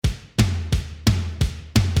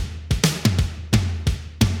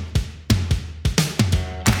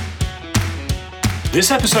This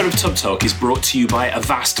episode of Tub Talk is brought to you by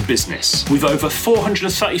Avast Business. With over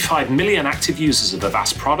 435 million active users of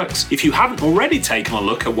Avast products, if you haven't already taken a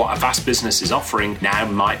look at what Avast Business is offering, now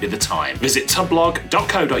might be the time. Visit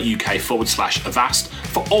tublog.co.uk/Avast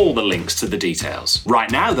for all the links to the details. Right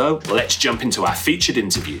now, though, let's jump into our featured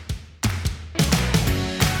interview.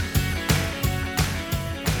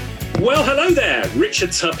 Well, hello there.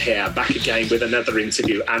 Richard Tubb here, back again with another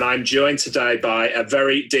interview. And I'm joined today by a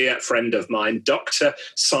very dear friend of mine, Dr.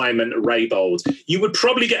 Simon Raybould. You would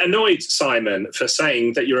probably get annoyed, Simon, for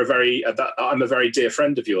saying that I'm a very dear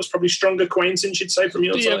friend of yours. Probably strong acquaintance, you'd say, from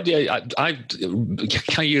your side.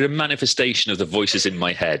 You're a manifestation of the voices in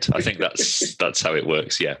my head. I think that's how it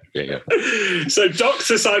works. Yeah. So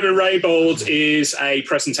Dr. Simon Raybould is a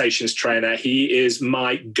presentations trainer. He is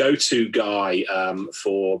my go-to guy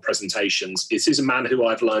for presentations. This is a man who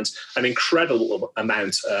I've learned an incredible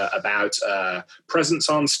amount about presence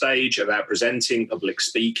on stage, about presenting, public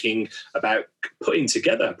speaking, about putting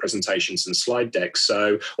together presentations and slide decks.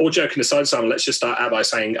 So all joking aside, Simon, let's just start out by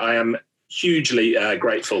saying I am hugely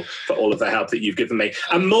grateful for all of the help that you've given me.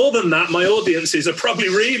 And more than that, my audiences are probably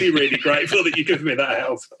really, really grateful that you've given me that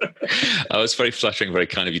help. Oh, it's very flattering, very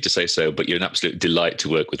kind of you to say so, but you're an absolute delight to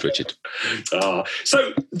work with, Richard.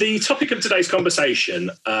 So the topic of today's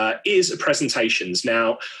conversation is presentations.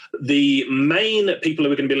 Now, the main people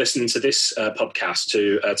who are going to be listening to this podcast,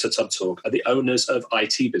 to Tub Talk, are the owners of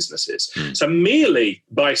IT businesses. So merely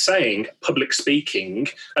by saying public speaking,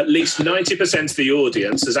 at least 90% of the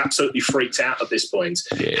audience is absolutely freaked out at this point.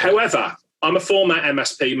 Yeah. However, I'm a former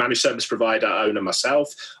MSP, managed service provider owner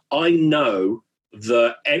myself. I know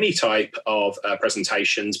that any type of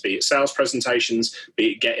presentations, be it sales presentations,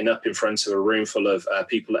 be it getting up in front of a room full of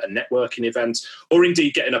people at a networking event, or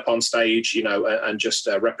indeed getting up on stage, and just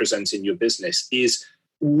representing your business, is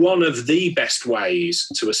one of the best ways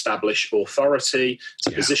to establish authority,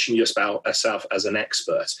 to position yourself as an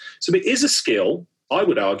expert. So it is a skill, I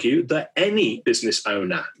would argue, that any business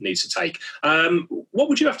owner needs to take. What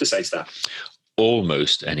would you have to say to that?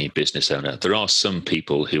 Almost any business owner. There are some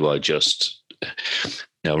people who are just,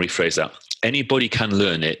 rephrase that. Anybody can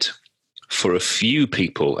learn it. For a few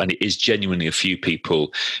people, and it is genuinely a few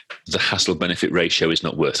people, the hassle-benefit ratio is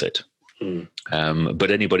not worth it.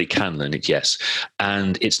 But anybody can learn it, yes.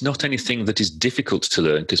 And it's not anything that is difficult to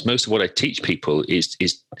learn, because most of what I teach people is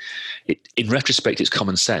in retrospect, it's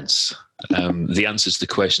common sense. The answers to the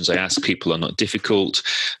questions I ask people are not difficult.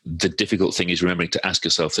 The difficult thing is remembering to ask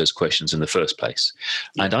yourself those questions in the first place.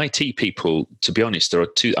 Yeah. And IT people, to be honest, there are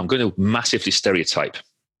two. I'm going to massively stereotype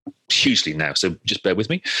hugely now, so just bear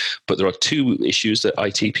with me. But there are two issues that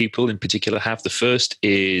IT people in particular have. The first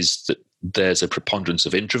is that there's a preponderance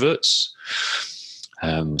of introverts.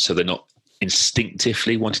 So they're not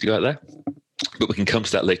instinctively wanting to go out there. But we can come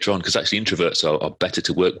to that later on, because actually introverts are better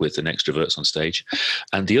to work with than extroverts on stage.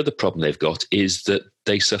 And the other problem they've got is that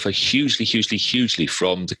they suffer hugely, hugely, hugely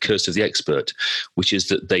from the curse of the expert, which is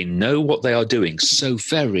that they know what they are doing so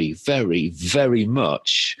very, very, very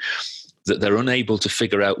much that they're unable to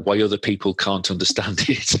figure out why other people can't understand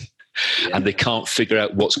it. Yeah. And they can't figure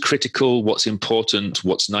out what's critical, what's important,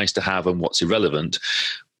 what's nice to have, and what's irrelevant.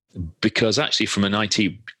 Because actually, from an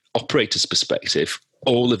IT operator's perspective,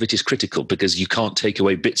 all of it is critical, because you can't take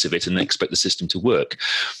away bits of it and expect the system to work.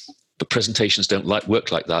 But presentations don't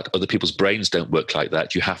work like that. Other people's brains don't work like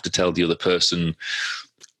that. You have to tell the other person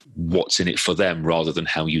what's in it for them rather than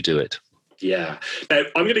how you do it. Yeah. Now,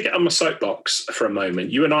 I'm going to get on my soapbox for a moment.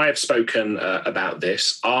 You and I have spoken about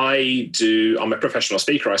this. I'm a professional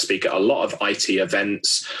speaker. I speak at a lot of IT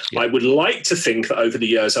events. Yeah. I would like to think that over the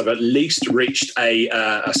years, I've at least reached a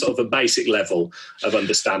sort of a basic level of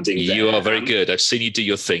understanding. You are very good. I've seen you do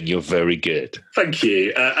your thing. You're very good. Thank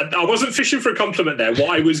you. I wasn't fishing for a compliment there. What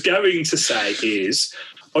I was going to say is,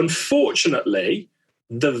 unfortunately,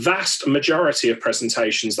 the vast majority of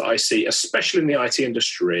presentations that I see, especially in the IT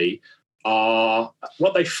industry,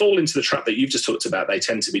 they fall into the trap that you've just talked about. They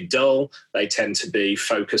tend to be dull, they tend to be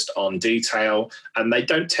focused on detail, and they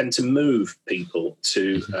don't tend to move people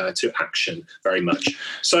to action very much.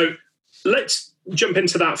 So let's jump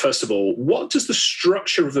into that first of all. What does the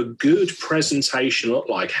structure of a good presentation look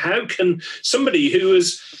like? How can somebody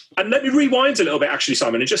and let me rewind a little bit actually,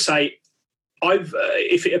 Simon, and just say,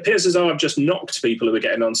 if it appears as though I've just knocked people who are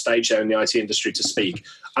getting on stage there in the IT industry to speak,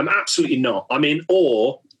 I'm absolutely not. I'm in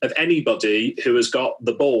awe of anybody who has got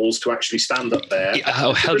the balls to actually stand up there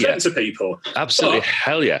and present to people. Absolutely,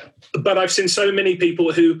 hell yeah. But I've seen so many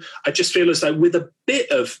people who I just feel as though with a bit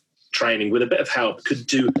of training, with a bit of help, could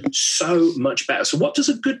do so much better. So what does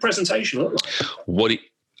a good presentation look like?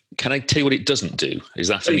 Can I tell you what it doesn't do? Is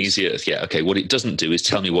that an easier? Yeah, okay. What it doesn't do is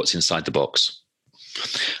tell me what's inside the box.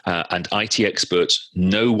 And IT experts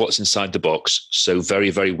know what's inside the box so very,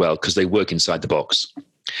 very well because they work inside the box.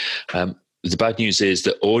 The bad news is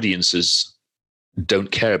that audiences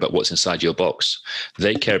don't care about what's inside your box.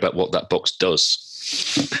 They care about what that box does.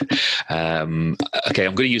 Okay, I'm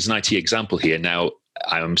going to use an IT example here. Now,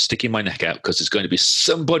 I'm sticking my neck out because there's going to be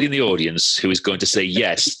somebody in the audience who is going to say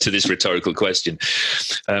yes to this rhetorical question.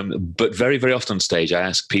 But very, very often on stage, I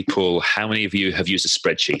ask people, how many of you have used a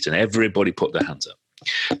spreadsheet? And everybody put their hands up.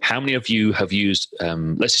 How many of you have used,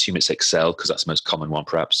 let's assume it's Excel, because that's the most common one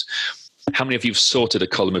perhaps. How many of you have sorted a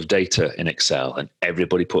column of data in Excel? And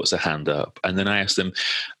everybody puts their hand up. And then I ask them,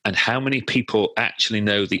 and how many people actually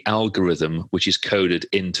know the algorithm which is coded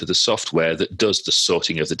into the software that does the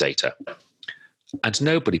sorting of the data? And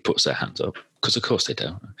nobody puts their hands up, because of course they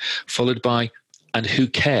don't. Followed by, and who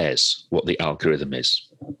cares what the algorithm is?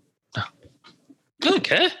 I don't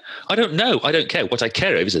care. I don't know. I don't care. What I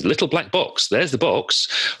care of is a little black box. There's the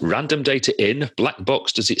box. Random data in. Black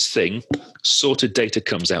box does its thing. Sorted data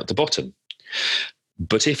comes out the bottom.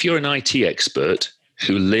 But if you're an IT expert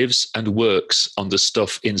who lives and works on the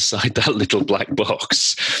stuff inside that little black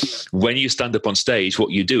box, when you stand up on stage,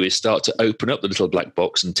 what you do is start to open up the little black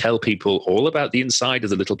box and tell people all about the inside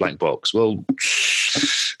of the little black box. Well,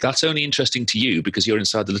 that's only interesting to you because you're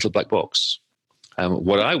inside the little black box.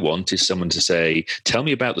 What I want is someone to say, tell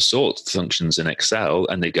me about the sort functions in Excel.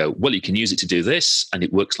 And they go, well, you can use it to do this, and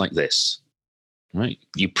it works like this. Right?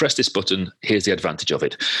 You press this button, here's the advantage of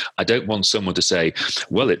it. I don't want someone to say,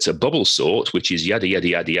 well, it's a bubble sort, which is yada, yada,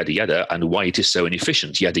 yada, yada, yada, and why it is so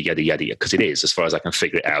inefficient, yada, yada, yada, because it is, as far as I can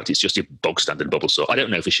figure it out. It's just a bog standard bubble sort. I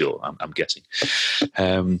don't know for sure. I'm guessing.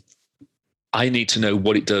 I need to know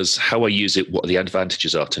what it does, how I use it, what the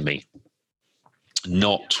advantages are to me,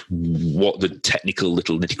 not what the technical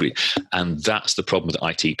little nitty-gritty. And that's the problem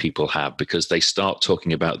that IT people have, because they start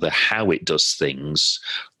talking about the how it does things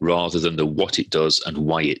rather than the what it does and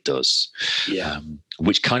why it does. Yeah.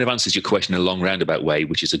 Which kind of answers your question in a long roundabout way,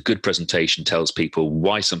 which is a good presentation tells people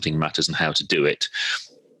why something matters and how to do it,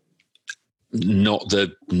 not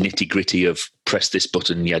the nitty-gritty of press this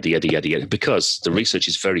button, yada, yada, yada, yada, because the research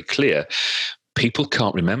is very clear. People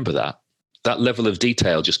can't remember that. That level of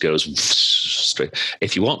detail just goes straight.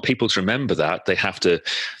 If you want people to remember that, they have to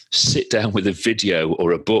sit down with a video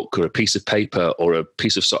or a book or a piece of paper or a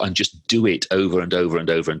piece of and just do it over and over and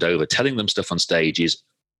over and over. Telling them stuff on stage is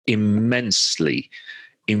immensely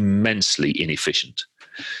inefficient.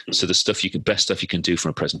 So the best stuff you can do from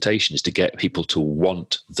a presentation is to get people to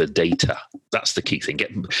want the data. That's the key thing.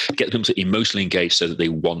 Get them to emotionally engage so that they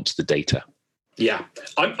want the data. Yeah,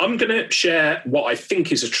 I'm going to share what I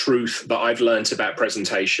think is a truth that I've learned about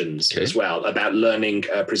presentations as well, about learning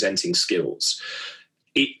presenting skills.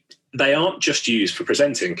 They aren't just used for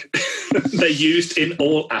presenting. They're used in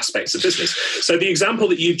all aspects of business. So the example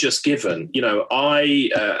that you've just given,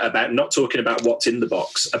 about not talking about what's in the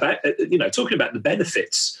box, about, talking about the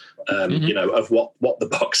benefits, of what the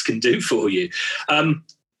box can do for you.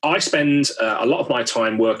 I spend a lot of my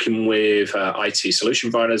time working with IT solution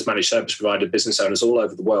providers, managed service providers, business owners all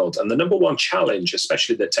over the world. And the number one challenge,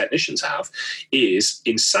 especially that technicians have, is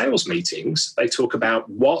in sales meetings, they talk about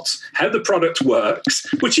how the product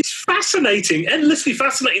works, which is fascinating, endlessly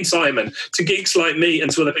fascinating, Simon, to geeks like me and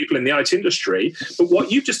to other people in the IT industry. But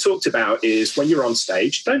what you've just talked about is when you're on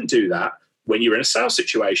stage, don't do that. When you're in a sales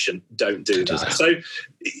situation, don't do that. So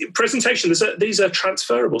presentation, these are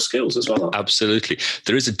transferable skills as well. Absolutely.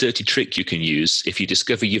 There is a dirty trick you can use if you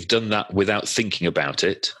discover you've done that without thinking about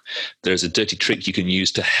it. There's a dirty trick you can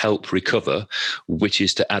use to help recover, which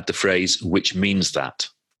is to add the phrase, which means that.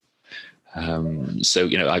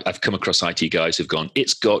 I've come across IT guys who've gone,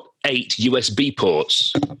 it's got 8 USB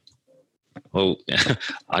ports. Well,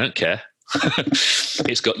 I don't care.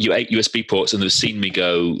 It's got 8 USB ports, and they've seen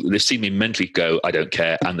me mentally go, I don't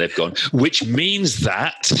care, and they've gone, which means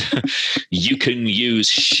that you can use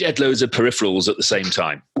shed loads of peripherals at the same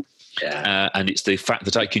time. Yeah. And it's the fact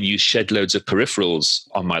that I can use shed loads of peripherals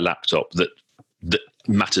on my laptop that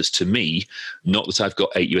matters to me, not that I've got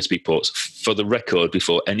 8 USB ports. For the record,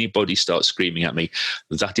 before anybody starts screaming at me,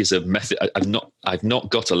 that is a method. I've not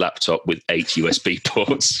got a laptop with 8 USB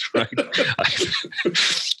ports, right?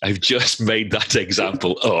 I've just made that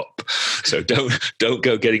example up. So don't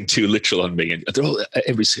go getting too literal on me. And they're all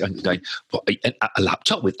going, what, a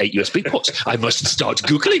laptop with 8 USB ports? I must start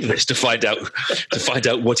Googling this to find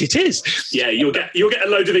out what it is. Yeah, you'll get a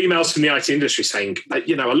load of emails from the IT industry saying, I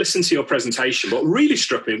listened to your presentation. What really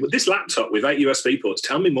struck me with this laptop with 8 USB ports.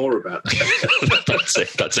 Tell me more about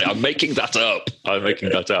that. That's it. I'm making that up.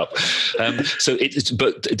 So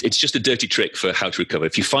it's just a dirty trick for how to recover.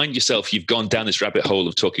 If you find yourself, you've gone down this rabbit hole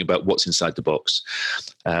of talking about what's inside the box.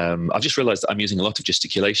 I've just realized that I'm using a lot of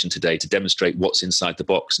gesticulation today to demonstrate what's inside the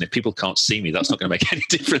box. And if people can't see me, that's not going to make any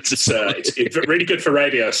difference. It's really good for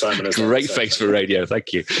radio, Simon. Great face for radio.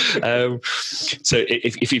 Thank you. So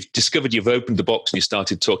if you've discovered you've opened the box and you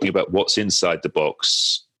started talking about what's inside the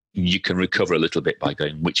box, you can recover a little bit by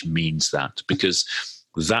going, which means that, because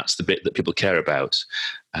that's the bit that people care about.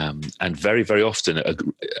 And very, very often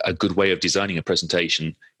a good way of designing a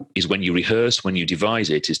presentation is when you rehearse, when you devise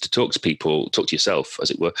it, is to talk to people, talk to yourself,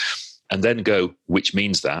 as it were, and then go, which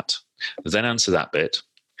means that, then answer that bit,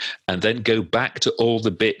 and then go back to all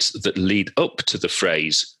the bits that lead up to the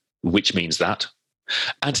phrase, which means that,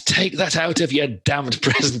 and take that out of your damned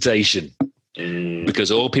presentation.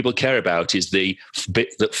 Because all people care about is the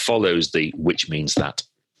bit that follows the which means that.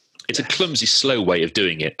 It's a clumsy, slow way of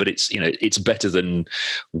doing it, but it's better than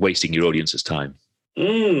wasting your audience's time.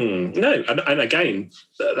 No, and again,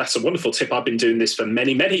 that's a wonderful tip. I've been doing this for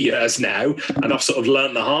many, many years now, and I've sort of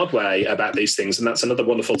learned the hard way about these things. And that's another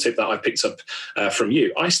wonderful tip that I picked up from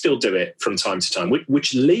you. I still do it from time to time,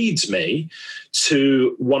 which leads me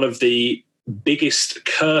to one of the biggest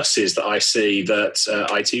curses that I see that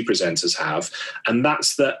IT presenters have, and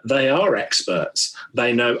that's that they are experts.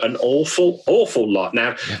 They know an awful lot.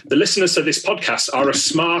 Now, the listeners to this podcast are a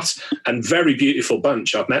smart and very beautiful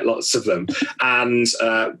bunch. I've met lots of them, and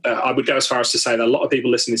I would go as far as to say that a lot of people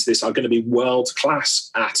listening to this are going to be world class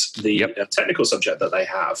at the technical subject that they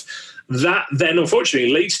have. That then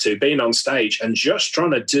unfortunately leads to being on stage and just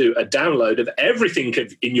trying to do a download of everything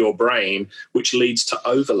in your brain, which leads to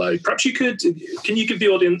overload. Perhaps can you give the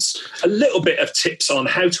audience a little bit of tips on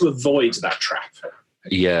how to avoid that trap?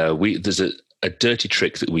 Yeah, there's a dirty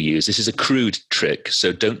trick that we use. This is a crude trick,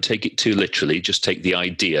 so don't take it too literally. Just take the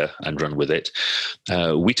idea and run with it.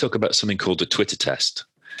 We talk about something called the Twitter test,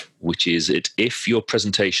 which is if your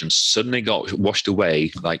presentation suddenly got washed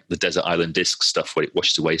away, like the Desert Island Disc stuff, where it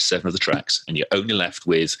washes away 7 of the tracks, and you're only left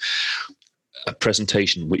with a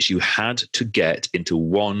presentation which you had to get into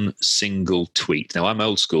one single tweet. Now, I'm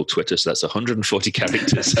old school Twitter, so that's 140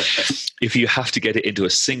 characters. If you have to get it into a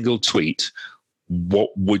single tweet, what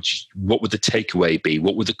would the takeaway be?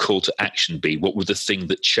 What would the call to action be? What would the thing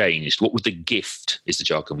that changed? What would the gift, is the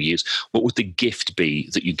jargon we use, what would the gift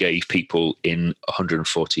be that you gave people in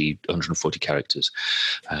 140 characters?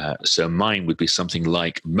 So mine would be something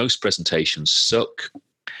like, most presentations suck.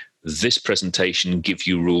 This presentation gives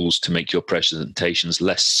you rules to make your presentations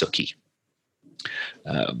less sucky.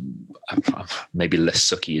 Maybe less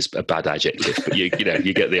sucky is a bad adjective, but you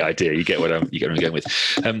get the idea. You get what I'm going with.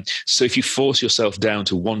 So if you force yourself down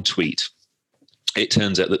to one tweet, it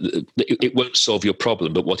turns out that it won't solve your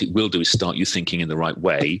problem, but what it will do is start you thinking in the right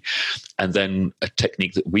way. And then a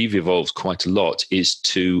technique that we've evolved quite a lot is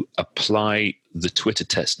to apply the Twitter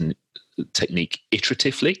test technique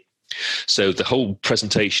iteratively. So the whole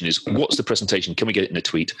presentation is, what's the presentation? Can we get it in a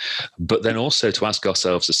tweet? But then also to ask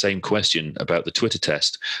ourselves the same question about the Twitter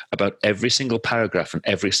test, about every single paragraph and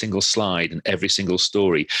every single slide and every single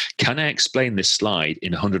story. Can I explain this slide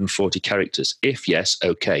in 140 characters? If yes,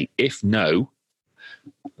 okay. If no,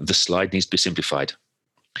 the slide needs to be simplified.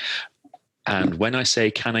 And when I say,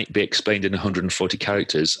 can it be explained in 140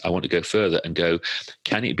 characters, I want to go further and go,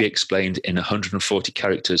 can it be explained in 140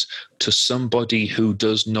 characters to somebody who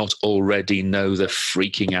does not already know the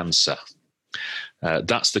freaking answer?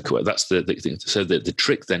 That's the so the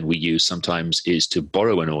trick then we use sometimes is to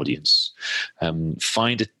borrow an audience,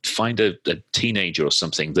 find a teenager or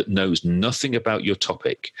something that knows nothing about your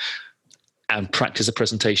topic, and practice a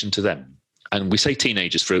presentation to them. And we say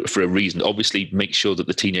teenagers for a reason. Obviously, make sure that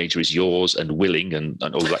the teenager is yours and willing and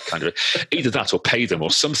all that kind of, either that or pay them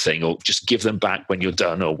or something, or just give them back when you're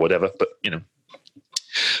done or whatever. But, the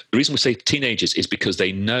reason we say teenagers is because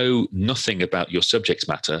they know nothing about your subject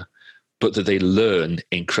matter, but that they learn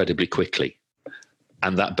incredibly quickly.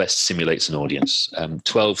 And that best simulates an audience.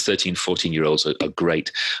 12, 13, 14-year-olds are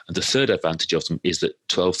great. And the third advantage of them is that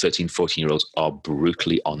 12, 13, 14-year-olds are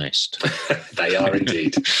brutally honest. They are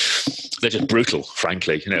indeed. They're just brutal,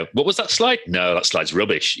 frankly. What was that slide? No, that slide's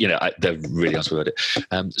rubbish. They're really honest about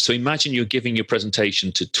it. So imagine you're giving your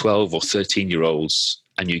presentation to 12 or 13-year-olds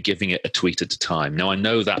and you're giving it a tweet at a time. Now, I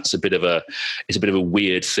know that's a bit of a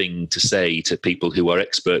weird thing to say to people who are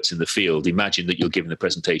experts in the field. Imagine that you're giving the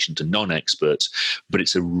presentation to non-experts, but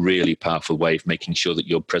it's a really powerful way of making sure that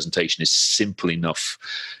your presentation is simple enough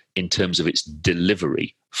in terms of its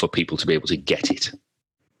delivery for people to be able to get it.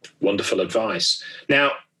 Wonderful advice.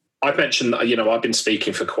 Now, I've mentioned that, I've been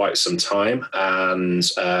speaking for quite some time, and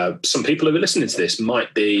some people who are listening to this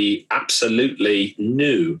might be absolutely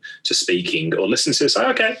new to speaking or listen to this.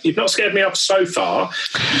 Okay, you've not scared me off so far.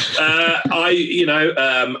 I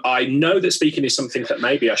know that speaking is something that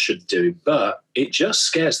maybe I should do, but it just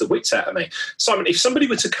scares the wits out of me. Simon, if somebody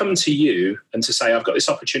were to come to you and to say, I've got this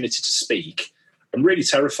opportunity to speak, I'm really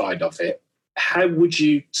terrified of it, how would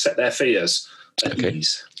you set their fears at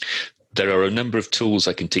ease? There are a number of tools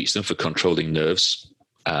I can teach them for controlling nerves.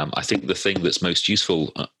 I think the thing that's most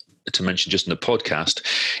useful to mention just in a podcast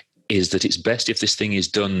is that it's best if this thing is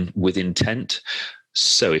done with intent.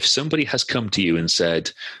 So if somebody has come to you and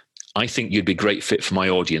said, I think you'd be a great fit for my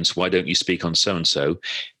audience, why don't you speak on so-and-so?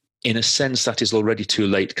 In a sense, that is already too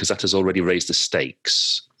late because that has already raised the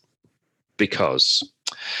stakes. Because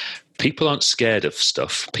people aren't scared of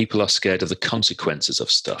stuff. People are scared of the consequences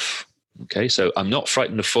of stuff. Okay, so I'm not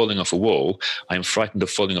frightened of falling off a wall. I am frightened of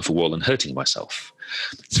falling off a wall and hurting myself.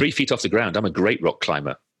 3 feet off the ground, I'm a great rock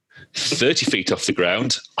climber. 30 feet off the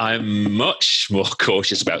ground, I'm much more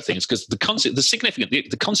cautious about things because the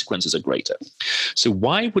consequences are greater. So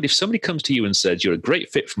why would, if somebody comes to you and says, you're a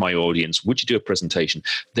great fit for my audience, would you do a presentation?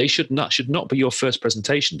 They should not be your first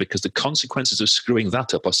presentation because the consequences of screwing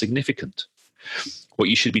that up are significant. What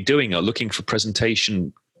you should be doing are looking for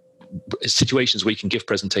situations where you can give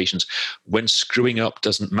presentations when screwing up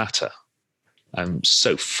doesn't matter.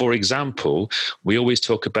 So, for example, we always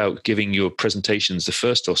talk about giving your presentations the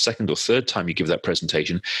first or second or third time you give that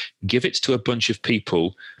presentation, give it to a bunch of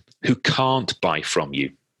people who can't buy from you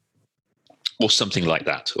or something like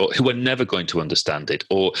that, or who are never going to understand it,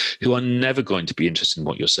 or who are never going to be interested in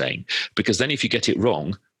what you're saying. Because then if you get it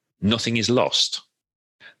wrong, nothing is lost.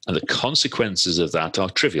 And the consequences of that are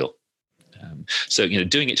trivial. So,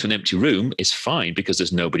 doing it to an empty room is fine because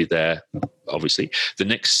there's nobody there, obviously. The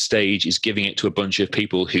next stage is giving it to a bunch of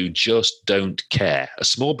people who just don't care, a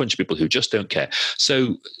small bunch of people who just don't care.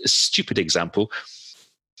 So, a stupid example,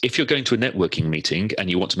 if you're going to a networking meeting and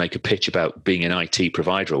you want to make a pitch about being an IT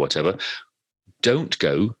provider or whatever, don't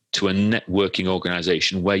go to a networking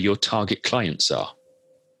organization where your target clients are.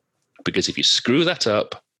 Because if you screw that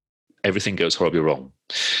up, everything goes horribly wrong.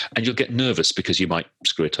 And you'll get nervous because you might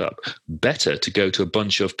screw it up. Better to go to a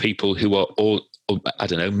bunch of people who are all, I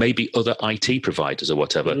don't know, maybe other IT providers or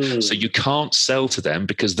whatever. So you can't sell to them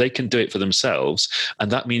because they can do it for themselves.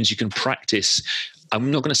 And that means you can practice,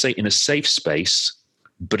 I'm not going to say in a safe space,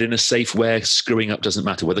 but in a safe where screwing up doesn't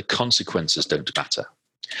matter, where the consequences don't matter.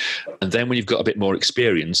 And then when you've got a bit more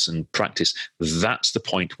experience and practice, that's the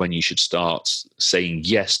point when you should start saying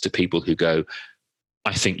yes to people who go,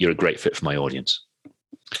 I think you're a great fit for my audience.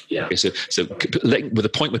 Yeah. Okay, so with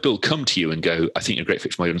the point where people come to you and go, I think you're a great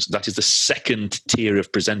fit for my audience, that is the second tier of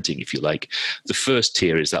presenting, if you like. The first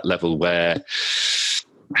tier is that level where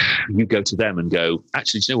you go to them and go,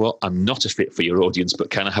 actually, do you know what? I'm not a fit for your audience, but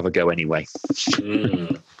can I have a go anyway?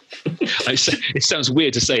 It sounds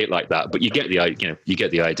weird to say it like that, but you get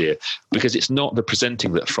the idea, because it's not the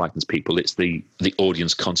presenting that frightens people; it's the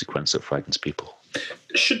audience consequence that frightens people.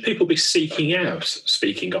 Should people be seeking out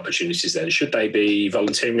speaking opportunities then? Should they be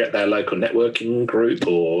volunteering at their local networking group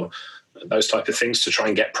or those type of things to try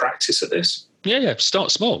and get practice at this? Yeah.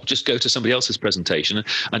 Start small. Just go to somebody else's presentation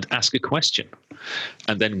and ask a question.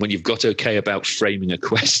 And then when you've got okay about framing a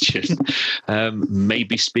question,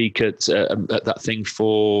 maybe speak at that thing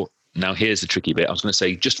for... Now, here's the tricky bit. I was going to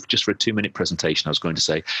say, just for a 2-minute presentation, I was going to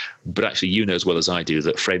say, but actually, you know as well as I do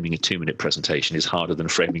that framing a 2-minute presentation is harder than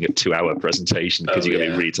framing a 2-hour presentation because you've got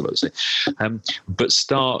to read a lot. But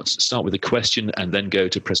start with a question and then go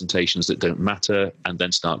to presentations that don't matter and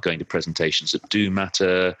then start going to presentations that do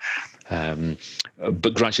matter.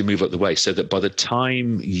 But gradually move up the way so that by the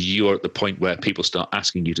time you're at the point where people start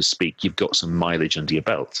asking you to speak, you've got some mileage under your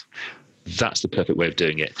belt. That's the perfect way of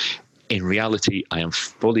doing it. In reality, I am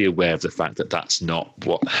fully aware of the fact that that's not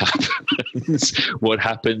what happens. What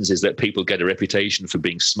happens is that people get a reputation for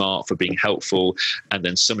being smart, for being helpful, and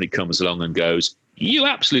then somebody comes along and goes, you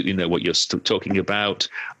absolutely know what you're talking about.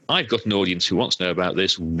 I've got an audience who wants to know about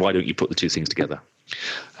this. Why don't you put the two things together?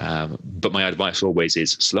 But my advice always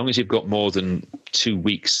is, as long as you've got more than 2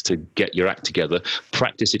 weeks to get your act together,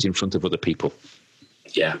 practice it in front of other people.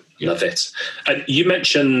 Yeah, love it. And you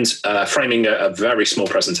mentioned framing a very small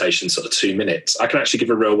presentation, sort of 2 minutes. I can actually give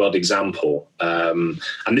a real world example. And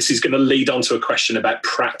this is going to lead on to a question about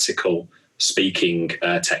practical speaking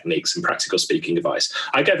techniques and practical speaking advice.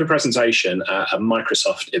 I gave a presentation at a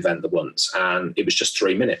Microsoft event once, and it was just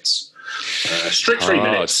 3 minutes. Strict 3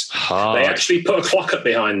 minutes. They actually put a clock up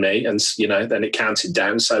behind me and, then it counted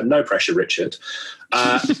down. So no pressure, Richard.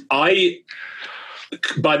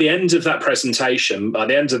 by the end of that presentation, by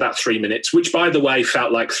the end of that 3 minutes, which by the way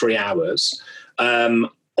felt like 3 hours,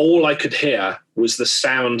 all I could hear was the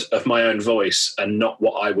sound of my own voice and not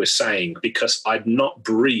what I was saying, because I'd not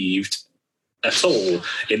breathed at all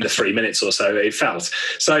in the 3 minutes or so it felt.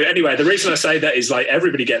 So anyway, the reason I say that is, like,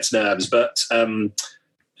 everybody gets nerves, but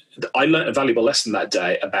I learned a valuable lesson that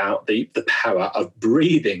day about the power of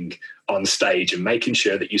breathing on stage and making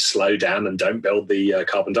sure that you slow down and don't build the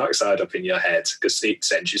carbon dioxide up in your head, because it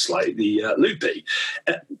sends you slightly loopy.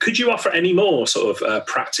 Could you offer any more sort of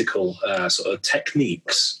practical sort of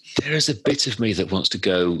techniques? There is a bit of me that wants to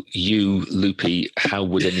go, you loopy, how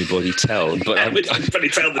would anybody tell? But I'm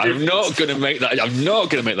not going to make that. I'm not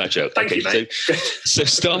going to make that joke. Thank you, mate. So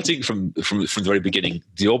starting from the very beginning,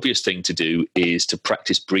 the obvious thing to do is to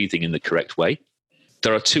practice breathing in the correct way.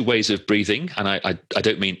 There are two ways of breathing, and I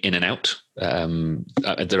don't mean in and out.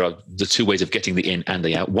 There are the two ways of getting the in and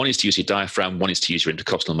the out. One is to use your diaphragm. One is to use your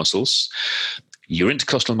intercostal muscles. Your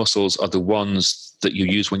intercostal muscles are the ones that you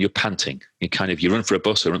use when you're panting. You run for a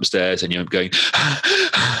bus or upstairs and you're going,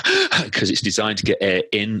 because it's designed to get air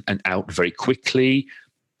in and out very quickly,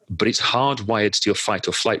 but it's hardwired to your fight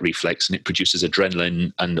or flight reflex, and it produces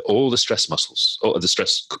adrenaline and all the stress muscles, or the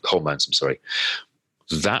stress hormones,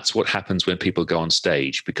 That's what happens when people go on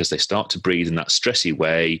stage, because they start to breathe in that stressy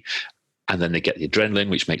way, and then they get the adrenaline,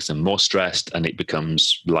 which makes them more stressed, and it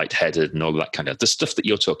becomes lightheaded and all that kind of the stuff that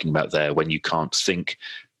you're talking about there, when you can't think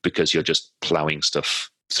because you're just plowing stuff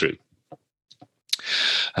through.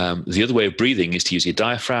 The other way of breathing is to use your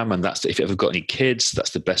diaphragm, and that's, if you've ever got any kids, that's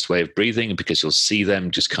the best way of breathing, because you'll see them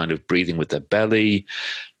just kind of breathing with their belly.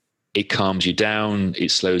 It calms you down. It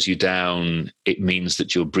slows you down. It means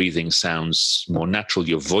that your breathing sounds more natural.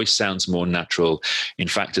 Your voice sounds more natural. In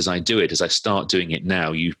fact, as I start doing it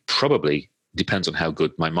now, you probably, depends on how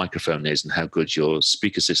good my microphone is and how good your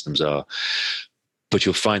speaker systems are, but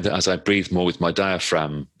you'll find that as I breathe more with my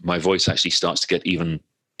diaphragm, my voice actually starts to get even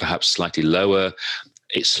perhaps slightly lower.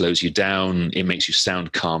 It slows you down. It makes you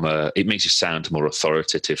sound calmer. It makes you sound more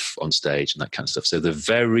authoritative on stage and that kind of stuff. So the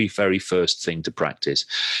very, very first thing to practice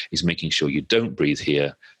is making sure you don't breathe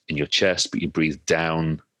here in your chest, but you breathe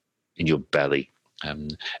down in your belly.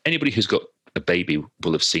 Anybody who's got a baby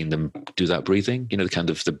will have seen them do that breathing, the kind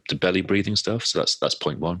of the belly breathing stuff. So that's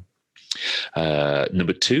point one.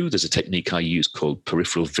 Number two, there's a technique I use called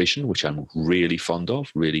peripheral vision, which I'm really fond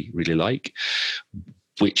of, really, really like,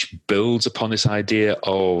 which builds upon this idea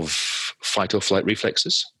of fight or flight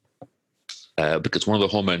reflexes. Because one of the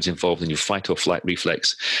hormones involved in your fight or flight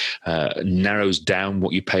reflex narrows down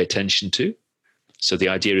what you pay attention to. So the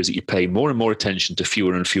idea is that you pay more and more attention to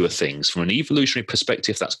fewer and fewer things. From an evolutionary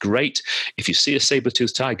perspective, that's great. If you see a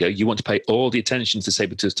saber-toothed tiger, you want to pay all the attention to the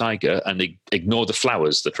saber-toothed tiger and ignore the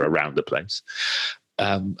flowers that are around the place.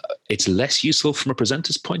 It's less useful from a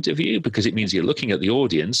presenter's point of view, because it means you're looking at the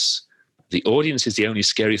audience. The audience is the only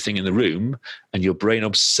scary thing in the room, and your brain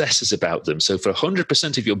obsesses about them. So for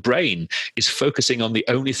 100% of your brain is focusing on the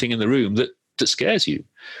only thing in the room that scares you.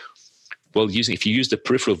 Well, if you use the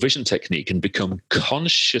peripheral vision technique and become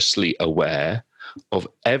consciously aware of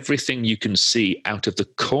everything you can see out of the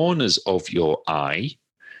corners of your eye,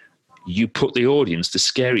 you put the audience, the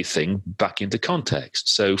scary thing, back into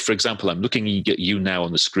context. So, for example, I'm looking at you now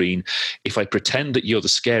on the screen. If I pretend that you're the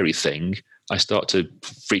scary thing, I start to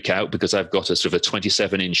freak out because I've got a sort of a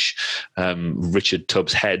 27-inch Richard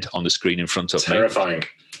Tubbs head on the screen in front of me. Terrifying.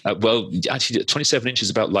 Well, actually, 27 inches is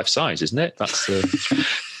about life size, isn't it? That's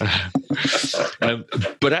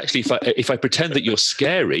but actually, if I pretend that you're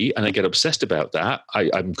scary and I get obsessed about that,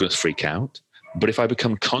 I'm going to freak out. But if I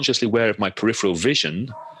become consciously aware of my peripheral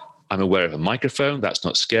vision, I'm aware of a microphone, that's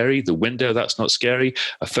not scary. The window, that's not scary.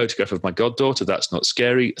 A photograph of my goddaughter, that's not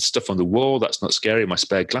scary. Stuff on the wall, that's not scary. My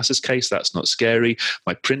spare glasses case, that's not scary.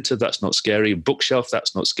 My printer, that's not scary. Bookshelf,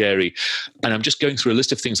 that's not scary. And I'm just going through a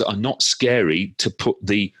list of things that are not scary to put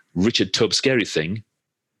the Richard Tubbs scary thing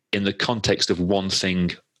in the context of one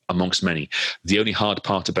thing amongst many. The only hard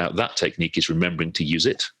part about that technique is remembering to use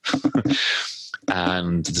it.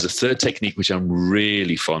 And there's a third technique which I'm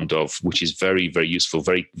really fond of, which is very, very useful,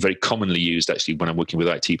 very, very commonly used actually when I'm working with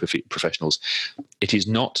IT professionals. It is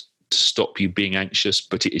not to stop you being anxious,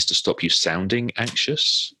 but it is to stop you sounding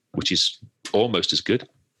anxious, which is almost as good.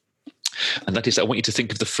 And that is, I want you to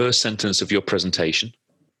think of the first sentence of your presentation,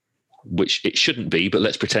 which it shouldn't be, but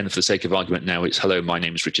let's pretend for the sake of argument now it's, hello, my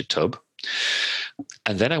name is Richard Tubb.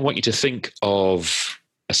 And then I want you to think of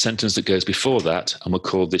a sentence that goes before that, and we'll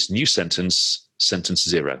call this new sentence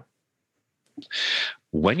zero.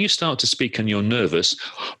 When you start to speak and you're nervous,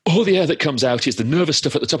 all the air that comes out is the nervous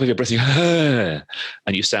stuff at the top of your breath,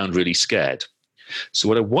 and you sound really scared. So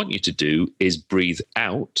what I want you to do is breathe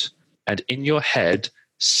out, and in your head,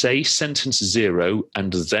 say sentence 0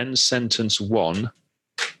 and then sentence 1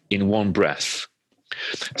 in one breath.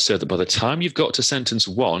 So that by the time you've got to sentence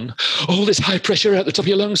 1, all this high pressure out the top of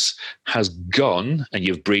your lungs has gone, and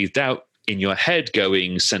you've breathed out in your head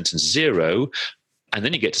going sentence 0, and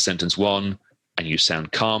then you get to sentence 1 and you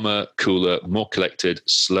sound calmer, cooler, more collected,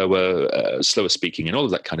 slower speaking, and all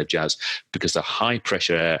of that kind of jazz, because the high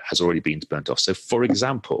pressure air has already been burnt off. So, for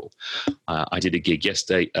example, I did a gig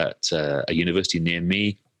yesterday at a university near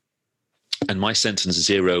me, and my sentence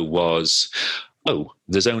 0 was, oh,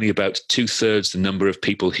 there's only about 2/3 the number of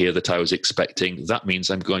people here that I was expecting. That means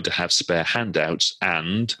I'm going to have spare handouts.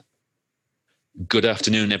 And good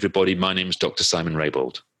afternoon, everybody. My name is Dr. Simon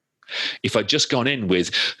Raybould. If I'd just gone in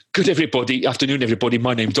with, good afternoon, everybody.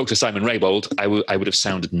 My name is Dr. Simon Raybould, I would have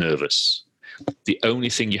sounded nervous. The only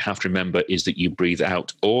thing you have to remember is that you breathe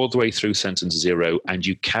out all the way through sentence 0, and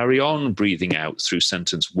you carry on breathing out through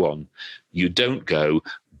sentence 1. You don't go,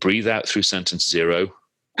 breathe out through sentence 0,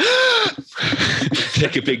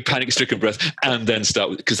 take a big panic-stricken breath, and then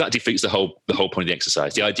start, because that defeats the whole point of the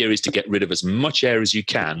exercise. The idea is to get rid of as much air as you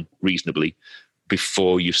can reasonably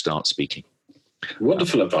before you start speaking.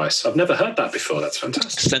 Wonderful advice. I've never heard that before. That's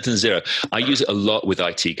fantastic. Sentence 0. I use it a lot with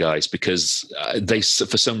IT guys because they,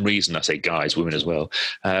 for some reason, I say guys, women as well,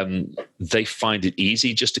 they find it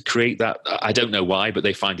easy just to create that. I don't know why, but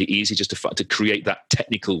they find it easy just to create that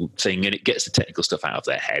technical thing, and it gets the technical stuff out of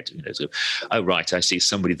their head. So, oh, right, I see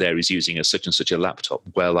somebody there is using a such and such a laptop.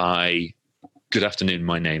 Well, good afternoon,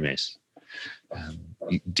 my name is.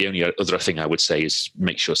 The only other thing I would say is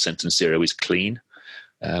make sure sentence 0 is clean.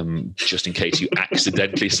 Just in case you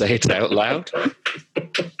accidentally say it out loud.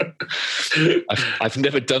 I've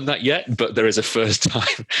never done that yet, but there is a first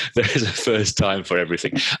time. There is a first time for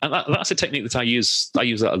everything. And that's a technique that I use. I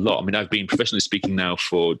use that a lot. I mean, I've been professionally speaking now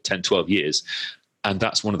for 10, 12 years, and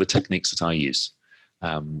that's one of the techniques that I use.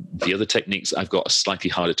 The other techniques I've got are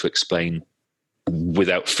slightly harder to explain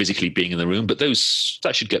without physically being in the room, but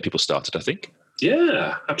that should get people started, I think.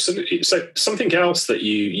 Yeah, absolutely. So something else that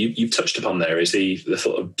you've touched upon there is the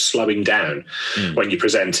thought of slowing down when you're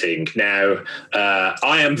presenting. Now,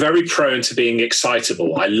 I am very prone to being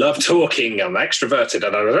excitable. I love talking. I'm extroverted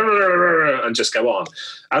and just go on.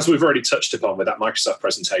 As we've already touched upon with that Microsoft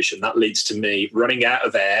presentation, that leads to me running out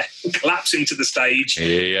of air, collapsing to the stage,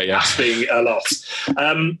 gasping a lot.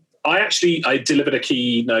 I delivered a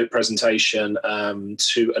keynote presentation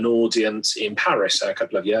to an audience in Paris a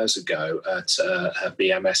couple of years ago at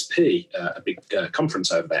BMSP, a big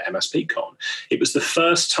conference over there, MSPCon. It was the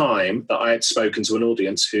first time that I had spoken to an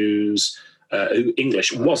audience who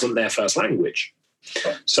English wasn't their first language.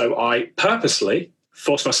 So I purposely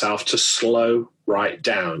forced myself to slow right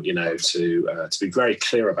down, to be very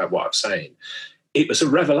clear about what I'm saying. It was a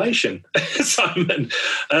revelation, Simon.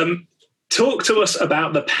 Talk to us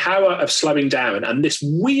about the power of slowing down and this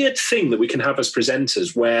weird thing that we can have as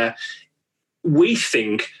presenters where we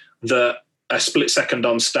think that a split second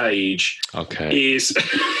on stage is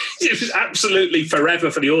absolutely forever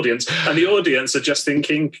for the audience, and the audience are just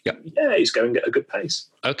thinking, yeah, he's going at a good pace.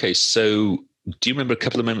 Okay, so do you remember a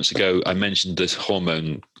couple of moments ago I mentioned this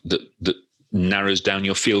hormone that narrows down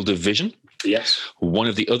your field of vision? Yes. One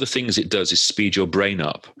of the other things it does is speed your brain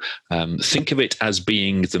up. Think of it as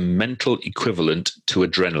being the mental equivalent to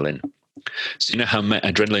adrenaline. So you know how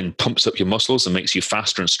adrenaline pumps up your muscles and makes you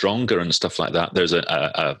faster and stronger and stuff like that? There's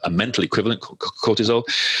a mental equivalent called cortisol.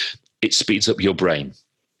 It speeds up your brain.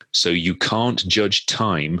 So you can't judge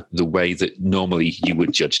time the way that normally you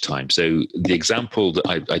would judge time. So the example that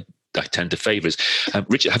I tend to favor is,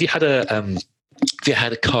 Richard, have you had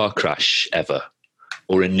a car crash ever?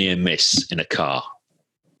 Or a near miss in a car?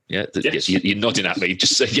 Yeah, yes. You're nodding at me.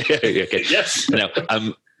 Just say, yeah, okay. Yes. Now,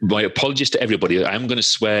 my apologies to everybody. I'm going to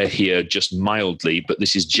swear here just mildly, but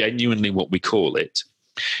this is genuinely what we call it.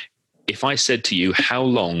 If I said to you, how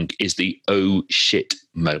long is the oh shit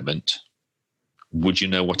moment? Would you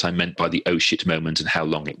know what I meant by the oh shit moment and how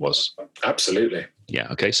long it was? Absolutely. Yeah,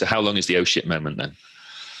 okay. So how long is the oh shit moment then?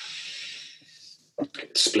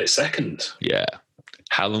 Split second. Yeah.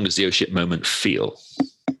 How long does the oh shit moment feel?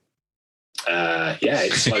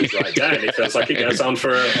 It slows right down. It feels like it goes on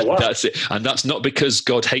for a while. That's it. And that's not because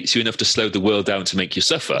God hates you enough to slow the world down to make you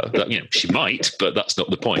suffer. She might, but that's not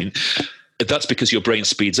the point. That's because your brain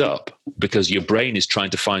speeds up, because your brain is trying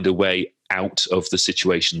to find a way out of the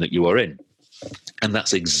situation that you are in. And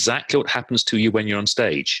that's exactly what happens to you when you're on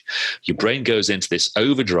stage. Your brain goes into this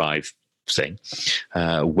overdrive thing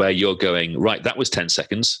where you're going, right, that was 10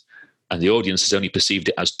 seconds. And the audience has only perceived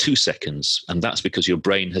it as 2 seconds. And that's because your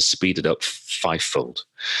brain has speeded up 5-fold.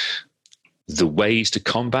 The ways to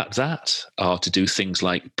combat that are to do things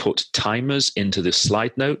like put timers into the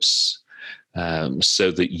slide notes,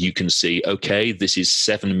 so that you can see, okay, this is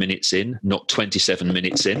 7 minutes in, not 27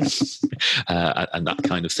 minutes in, and that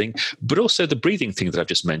kind of thing. But also the breathing thing that I've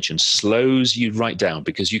just mentioned slows you right down,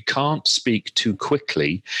 because you can't speak too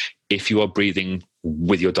quickly if you are breathing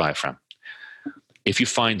with your diaphragm. If you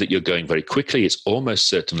find that you're going very quickly, it's almost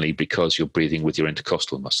certainly because you're breathing with your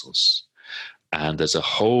intercostal muscles. And there's a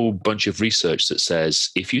whole bunch of research that says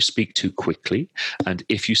if you speak too quickly, and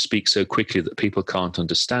if you speak so quickly that people can't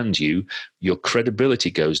understand you, your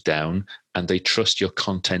credibility goes down and they trust your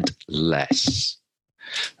content less.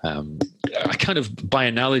 I kind of, by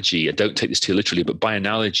analogy, I don't take this too literally, but by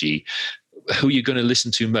analogy, who you're going to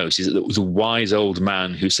listen to most? Is it the wise old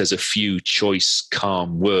man who says a few choice,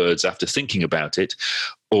 calm words after thinking about it,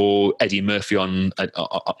 or Eddie Murphy on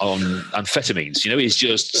amphetamines? He's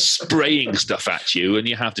just spraying stuff at you, and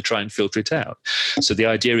you have to try and filter it out. So the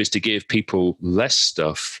idea is to give people less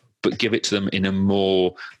stuff, but give it to them in a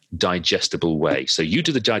more digestible way. So you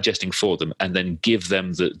do the digesting for them, and then give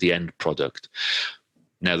them the end product.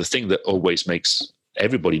 Now, the thing that always makes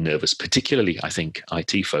everybody nervous, particularly, I think,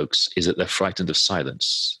 IT folks, is that they're frightened of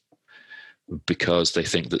silence, because they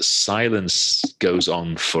think that silence goes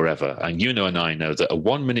on forever. And and I know that a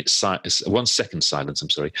 1 second silence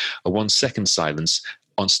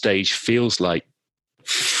on stage feels like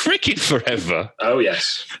freaking forever. Oh,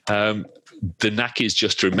 yes. The knack is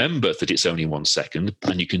just to remember that it's only 1 second,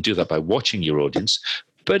 and you can do that by watching your audience.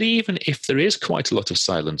 But even if there is quite a lot of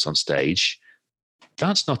silence on stage,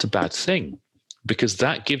 that's not a bad thing, because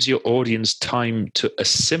that gives your audience time to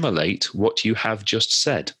assimilate what you have just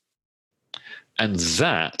said. And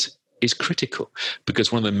that is critical,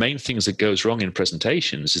 because one of the main things that goes wrong in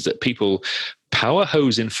presentations is that people power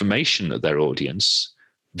hose information at their audience.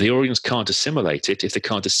 The audience can't assimilate it. If they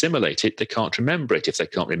can't assimilate it, they can't remember it. If they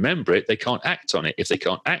can't remember it, they can't act on it. If they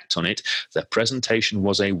can't act on it, their presentation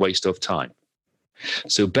was a waste of time.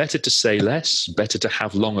 So better to say less, better to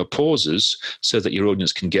have longer pauses so that your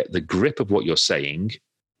audience can get the grip of what you're saying,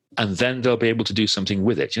 and then they'll be able to do something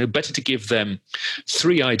with it. Better to give them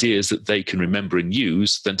 3 ideas that they can remember and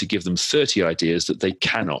use than to give them 30 ideas that they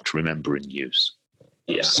cannot remember and use.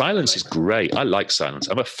 Yeah. Silence is great. I like silence.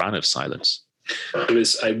 I'm a fan of silence. There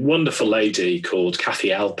was a wonderful lady called Kathy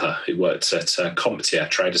Alper who worked at CompTIA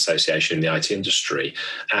Trade Association in the IT industry,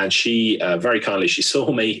 and she very kindly, she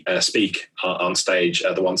saw me speak on stage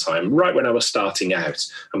the one time right when I was starting out,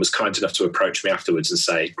 and was kind enough to approach me afterwards and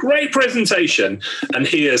say, "Great presentation, and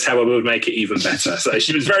here's how I would make it even better." So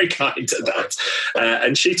she was very kind at that,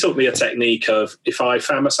 and she taught me a technique of, if I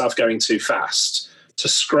found myself going too fast, to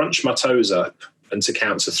scrunch my toes up and to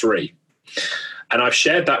count to 3. And I've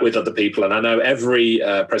shared that with other people, and I know every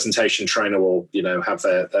presentation trainer will, have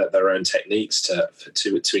their own techniques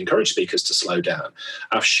to encourage speakers to slow down.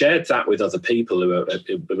 I've shared that with other people who are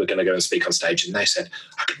going to go and speak on stage, and they said,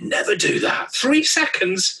 "I could never do that. 3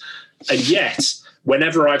 seconds." And yet,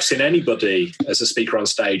 whenever I've seen anybody as a speaker on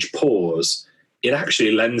stage pause, it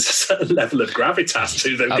actually lends a certain level of gravitas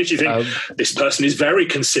to them, because you think this person is very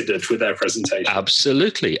considered with their presentation.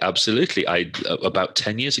 Absolutely. About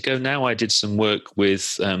 10 years ago now, I did some work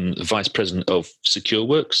with the vice president of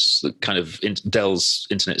SecureWorks, the kind of Dell's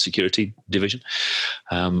internet security division.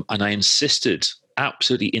 And I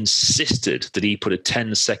absolutely insisted that he put a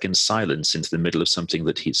 10-second silence into the middle of something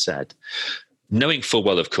that he'd said, knowing full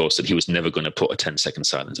well, of course, that he was never going to put a 10-second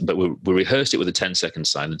silence. But we rehearsed it with a 10-second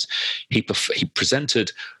silence. He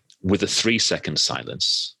presented with a 3-second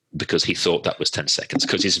silence, because he thought that was 10 seconds,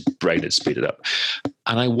 because his brain had speeded up.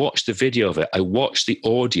 And I watched the video of it. I watched the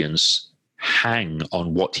audience hang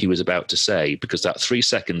on what he was about to say, because that 3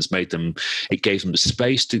 seconds gave them the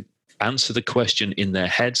space to answer the question in their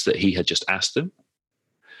heads that he had just asked them,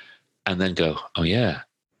 and then go, "Oh, yeah.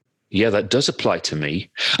 Yeah, that does apply to me.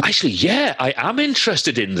 Actually, yeah, I am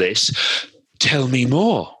interested in this. Tell me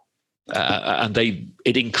more." And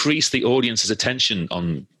it increased the audience's attention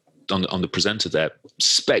on the presenter there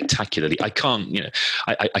spectacularly. I can't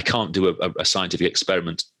do a scientific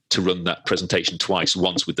experiment to run that presentation twice,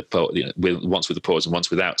 once with the pause and once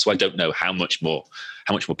without. So I don't know how much more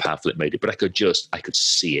powerful it made it, but I could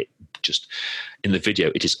see it just in the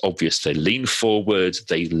video. It is obvious. They lean forward,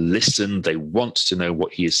 they listen, they want to know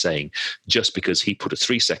what he is saying, just because he put a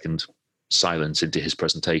 3-second silence into his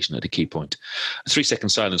presentation at a key point. A 3-second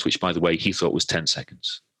silence, which, by the way, he thought was 10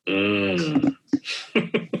 seconds.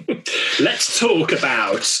 Let's talk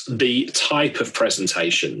about the type of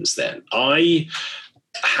presentations then. I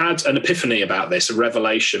had an epiphany about this, a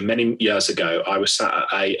revelation many years ago. I was sat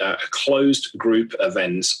at a closed group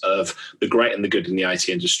event of the great and the good in the IT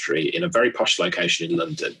industry in a very posh location in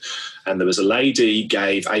London. And there was a lady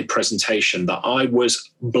gave a presentation that I was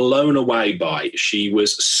blown away by. She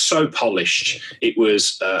was so polished. It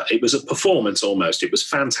was a performance almost. It was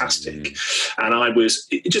fantastic. And I was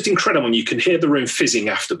just incredible. And you can hear the room fizzing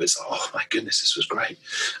afterwards. Oh my goodness, this was great.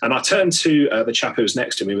 And I turned to the chap who was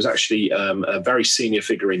next to me. He was actually a very senior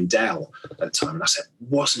figure in Dell at the time. And I said,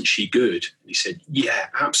 wasn't she good? And he said, yeah,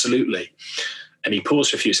 absolutely. And he paused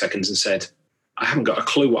for a few seconds and said, I haven't got a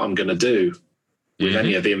clue what I'm going to do with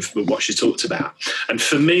any of what she talked about. And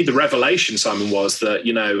for me, the revelation, Simon, was that,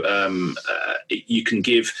 you can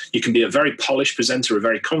be a very polished presenter, a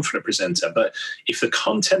very confident presenter, but if the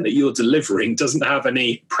content that you're delivering doesn't have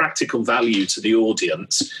any practical value to the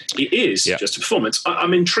audience, it is just a performance.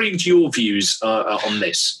 I'm intrigued your views on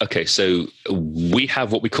this. Okay, so we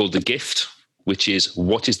have what we call the gift, which is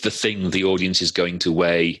what is the thing the audience is going to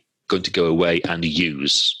go away and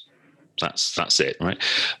use. That's it, right?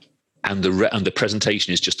 And the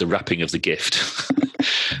presentation is just the wrapping of the gift.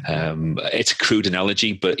 It's a crude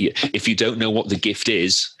analogy, but if you don't know what the gift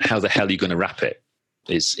is, how the hell are you going to wrap it?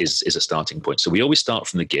 Is a starting point. So we always start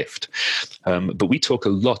from the gift, but we talk a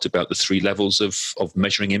lot about the 3 levels of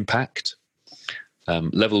measuring impact.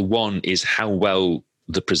 Level 1 is how well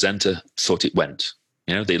the presenter thought it went.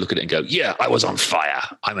 They look at it and go, yeah, I was on fire.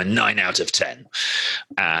 I'm a 9 out of 10.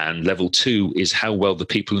 And level 2 is how well the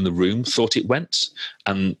people in the room thought it went.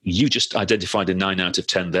 And you just identified a 9 out of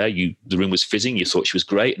 10 there. The room was fizzing. You thought she was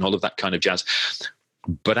great and all of that kind of jazz.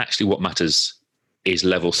 But actually what matters is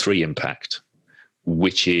level 3 impact,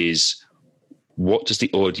 which is what does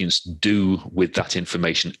the audience do with that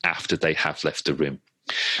information after they have left the room?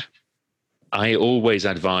 I always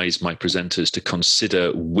advise my presenters to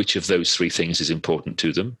consider which of those 3 things is important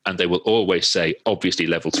to them. And they will always say, obviously,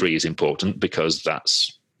 level 3 is important because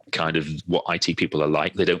that's kind of what IT people are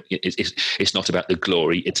like. It's not about the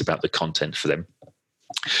glory, it's about the content for them.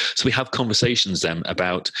 So we have conversations then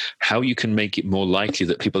about how you can make it more likely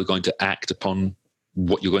that people are going to act upon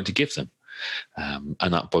what you're going to give them.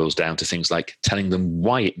 And that boils down to things like telling them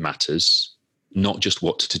why it matters, not just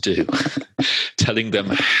what to do. Telling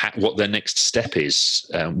them what their next step is,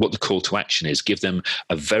 what the call to action is. Give them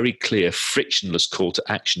a very clear, frictionless call to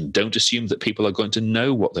action. Don't assume that people are going to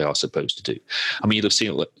know what they are supposed to do. I mean,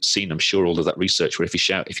 you'll have seen, I'm sure, all of that research where if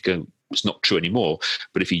you go, it's not true anymore,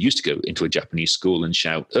 but if you used to go into a Japanese school and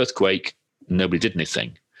shout, earthquake, nobody did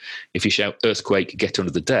anything. If you shout, earthquake, get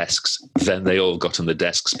under the desks, then they all got on the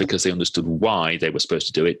desks because they understood why they were supposed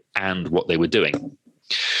to do it and what they were doing.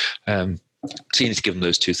 So you need to give them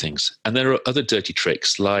those 2 things. And there are other dirty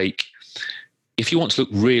tricks, like if you want to look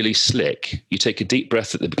really slick, you take a deep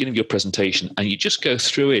breath at the beginning of your presentation and you just go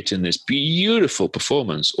through it in this beautiful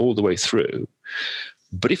performance all the way through.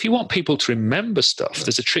 But if you want people to remember stuff,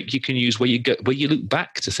 there's a trick you can use where you look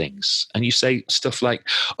back to things and you say stuff like,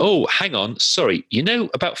 oh, hang on, sorry,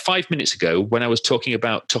 about 5 minutes ago when I was talking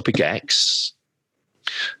about topic X,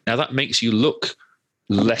 now that makes you look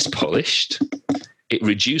less polished. It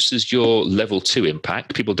reduces your level 2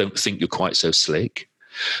 impact. People don't think you're quite so slick.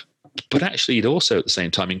 But actually, it also at the same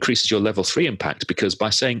time increases your level 3 impact because by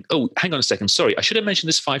saying, oh, hang on a second, sorry, I should have mentioned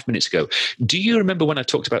this 5 minutes ago. Do you remember when I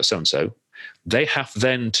talked about so-and-so? They have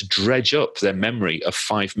then to dredge up their memory of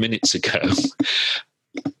 5 minutes ago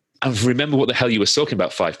and remember what the hell you were talking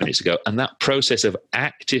about 5 minutes ago. And that process of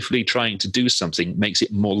actively trying to do something makes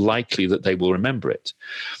it more likely that they will remember it.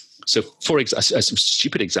 So, for example, a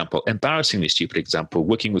stupid example, embarrassingly stupid example,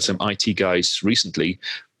 working with some IT guys recently,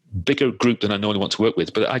 bigger group than I normally want to work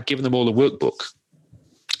with, but I'd given them all a workbook.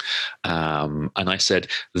 And I said,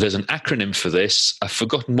 there's an acronym for this. I've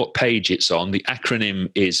forgotten what page it's on. The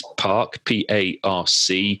acronym is PARC,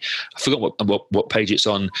 P-A-R-C. I forgot what page it's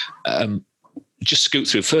on. Just scoot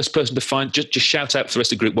through. First person to find, just shout out for the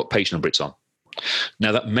rest of the group what page number it's on.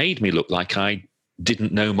 Now, that made me look like I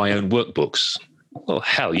didn't know my own workbooks. Well,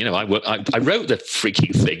 hell, I wrote the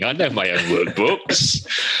freaking thing. I know my own workbooks.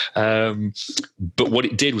 But what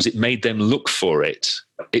it did was it made them look for it.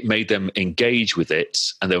 It made them engage with it.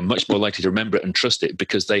 And they were much more likely to remember it and trust it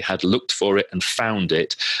because they had looked for it and found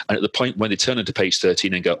it. And at the point when they turn into page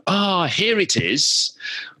 13 and go, here it is,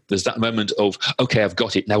 there's that moment of, okay, I've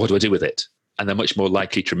got it. Now what do I do with it? And they're much more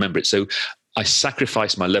likely to remember it. So I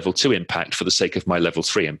sacrifice my level 2 impact for the sake of my level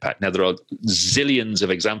 3 impact. Now, there are zillions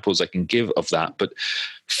of examples I can give of that, but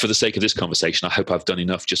for the sake of this conversation, I hope I've done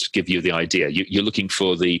enough just to give you the idea. You're looking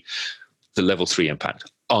for the level 3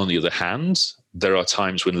 impact. On the other hand, there are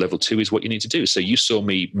times when level 2 is what you need to do. So you saw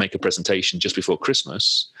me make a presentation just before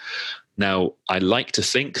Christmas. Now, I like to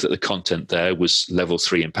think that the content there was level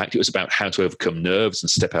 3 impact. It was about how to overcome nerves and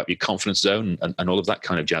step out of your confidence zone and all of that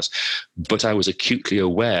kind of jazz. But I was acutely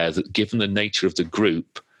aware that given the nature of the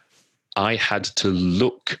group, I had to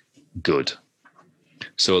look good.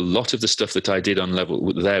 So a lot of the stuff that I did on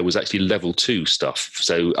level there was actually level 2 stuff.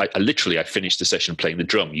 So I literally finished the session playing the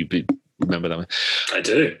drum. You remember that one? I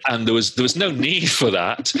do. And there was no need for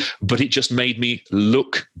that, but it just made me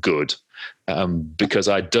look good. Because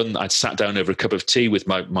I'd sat down over a cup of tea with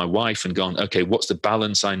my wife and gone, okay, what's the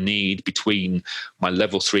balance I need between my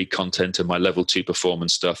level 3 content and my level 2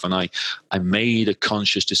 performance stuff? And I made a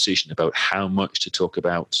conscious decision about how much to talk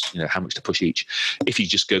about, how much to push each. If you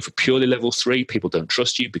just go for purely level 3, people don't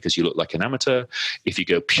trust you because you look like an amateur. If you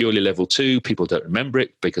go purely level 2, people don't remember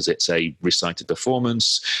it because it's a recited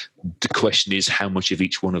performance. The question is how much of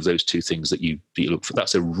each one of those 2 things that you look for.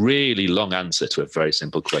 That's a really long answer to a very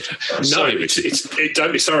simple question.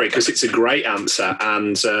 Don't be sorry, because it's a great answer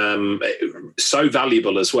and so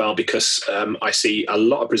valuable as well, because I see a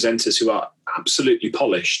lot of presenters who are absolutely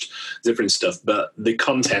polished, different stuff, but the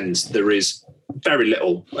content, there is very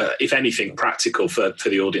little, if anything, practical for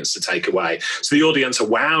the audience to take away. So the audience are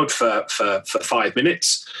wowed for 5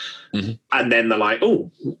 minutes. Mm-hmm. And then they're like, oh,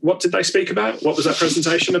 what did they speak about? What was that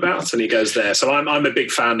presentation about? And he goes there. So I'm a big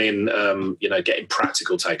fan in, getting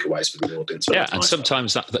practical takeaways for the audience. So and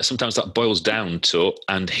sometimes that boils down to,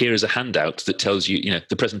 and here is a handout that tells you,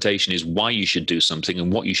 the presentation is why you should do something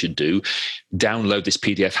and what you should do. Download this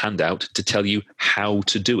PDF handout to tell you how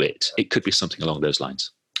to do it. It could be something along those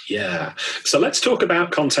lines. Yeah. So let's talk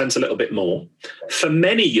about content a little bit more. For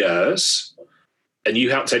many years, and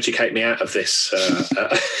you helped educate me out of this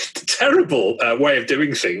terrible way of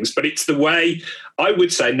doing things, but it's the way I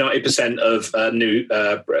would say 90% of new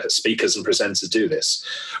speakers and presenters do this.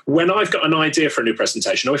 When I've got an idea for a new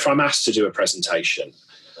presentation, or if I'm asked to do a presentation,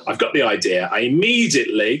 I've got the idea, I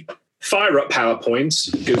immediately fire up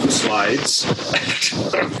PowerPoint, Google Slides,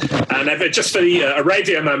 and just for a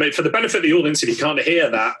radio moment, for the benefit of the audience, if you can't hear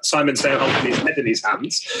that, Simon's now holding his head in his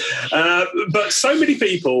hands. But so many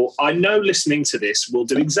people I know listening to this will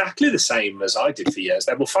do exactly the same as I did for years.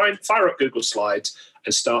 They will fire up Google Slides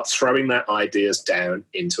and start throwing their ideas down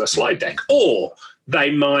into a slide deck. Or they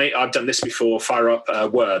might, I've done this before, fire up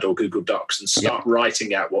Word or Google Docs and start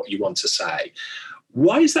writing out what you want to say.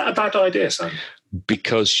 Why is that a bad idea, Simon?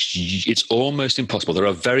 Because it's almost impossible. There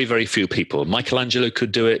are very, very few people. Michelangelo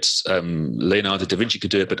could do it. Leonardo da Vinci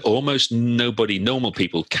could do it, but almost nobody, normal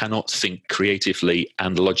people, cannot think creatively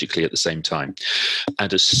and logically at the same time.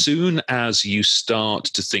 And as soon as you start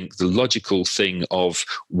to think the logical thing of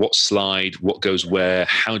what slide, what goes where,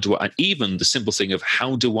 how do I, and even the simple thing of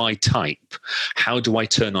how do I type, how do I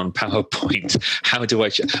turn on PowerPoint,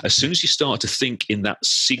 as soon as you start to think in that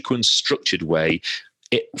sequence structured way,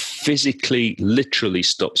 it physically, literally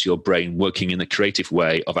stops your brain working in a creative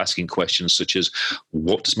way of asking questions such as,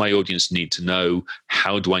 what does my audience need to know?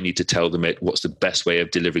 How do I need to tell them it? What's the best way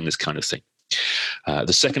of delivering this kind of thing?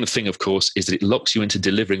 The second thing, of course, is that it locks you into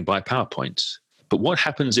delivering by PowerPoint. But what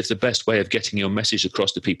happens if the best way of getting your message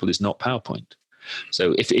across to people is not PowerPoint?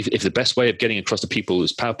 So if the best way of getting across to people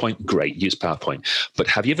is PowerPoint, great, use PowerPoint. But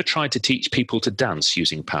have you ever tried to teach people to dance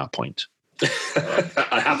using PowerPoint?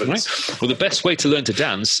 I haven't. Right? Well, the best way to learn to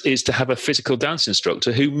dance is to have a physical dance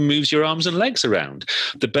instructor who moves your arms and legs around.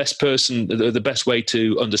 The best way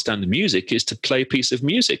to understand the music is to play a piece of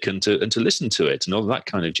music and to listen to it and all that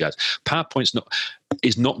kind of jazz. PowerPoint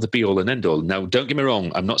is not the be all and end all. Now, don't get me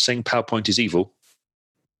wrong. I'm not saying PowerPoint is evil.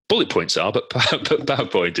 Bullet points are, but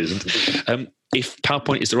PowerPoint isn't. If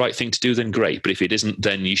PowerPoint is the right thing to do, then great. But if it isn't,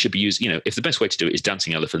 then you should be using, if the best way to do it is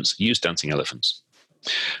dancing elephants, use dancing elephants.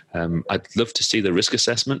 I'd love to see the risk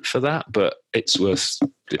assessment for that, but it's worth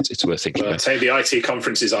thinking. Well, I'd say the IT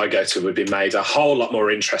conferences I go to would be made a whole lot more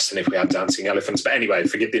interesting if we had dancing elephants. But anyway,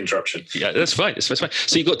 forgive the interruption. Yeah, that's fine. That's fine.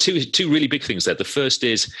 So you've got two really big things there. The first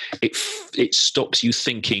is it stops you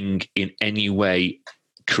thinking in any way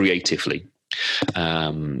creatively.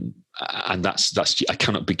 And that's I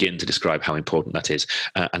cannot begin to describe how important that is.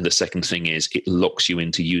 And the second thing is it locks you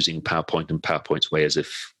into using PowerPoint and PowerPoint's ways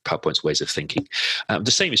of thinking. The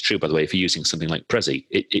same is true, by the way, if you're using something like Prezi.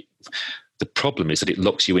 The problem is that it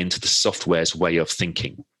locks you into the software's way of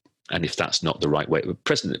thinking. And if that's not the right way,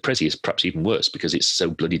 Prezi is perhaps even worse because it's so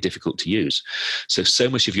bloody difficult to use. So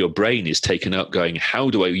much of your brain is taken up going, how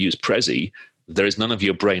do I use Prezi? There is none of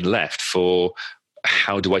your brain left for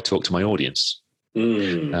how do I talk to my audience?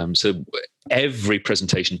 So every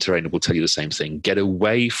presentation trainer will tell you the same thing. Get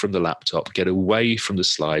away from the laptop, get away from the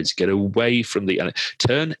slides, get away from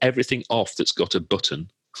turn everything off that's got a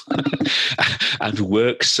button and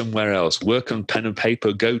work somewhere else. Work on pen and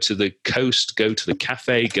paper, go to the coast, go to the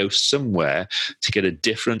cafe, go somewhere to get a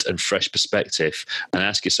different and fresh perspective, and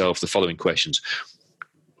ask yourself the following questions.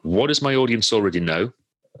 What does my audience already know?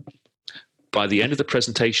 By the end of the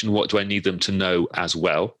presentation, what do I need them to know as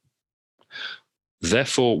well?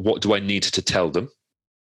 Therefore, what do I need to tell them?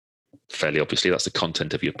 Fairly obviously, that's the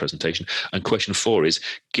content of your presentation. And question 4 is,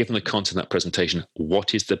 given the content of that presentation,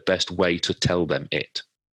 what is the best way to tell them it?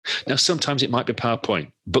 Now, sometimes it might be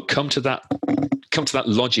PowerPoint, but come to that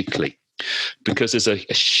logically, because there's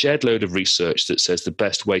a shed load of research that says the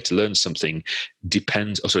best way to learn something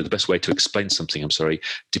the best way to explain something,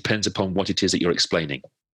 depends upon what it is that you're explaining.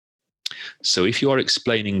 So if you are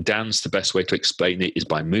explaining dance, the best way to explain it is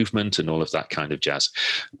by movement and all of that kind of jazz.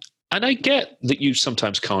 And I get that you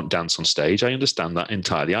sometimes can't dance on stage. I understand that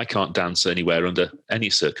entirely. I can't dance anywhere under any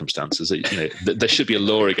circumstances. There should be a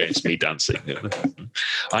law against me dancing.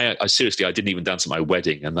 I seriously, I didn't even dance at my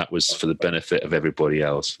wedding, and that was for the benefit of everybody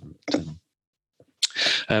else.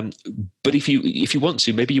 But if you want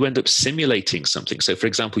to, maybe you end up simulating something. So, for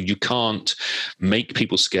example, you can't make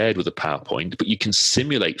people scared with a PowerPoint, but you can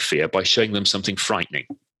simulate fear by showing them something frightening.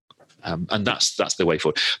 And that's the way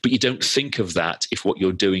forward. But you don't think of that if what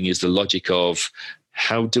you're doing is the logic of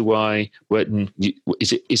how do I?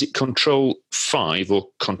 Is it Control 5 or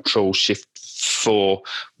Control Shift 4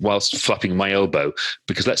 whilst flapping my elbow?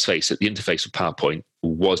 Because let's face it, the interface of PowerPoint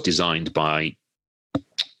was designed by.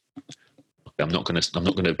 I'm not going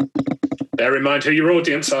to. Bear in mind who your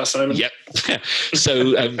audience are, Simon. Yep.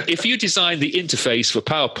 So if you design the interface for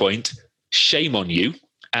PowerPoint, shame on you.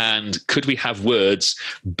 And could we have words?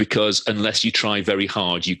 Because unless you try very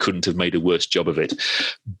hard, you couldn't have made a worse job of it.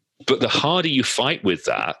 But the harder you fight with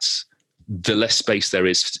that, the less space there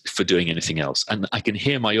is for doing anything else. And I can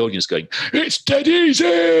hear my audience going, it's dead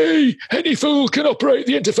easy. Any fool can operate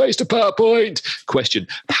the interface to PowerPoint. Question,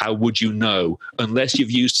 how would you know? Unless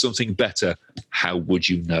you've used something better, how would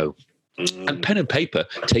you know? And pen and paper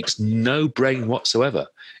takes no brain whatsoever.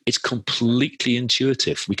 It's completely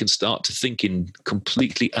intuitive. We can start to think in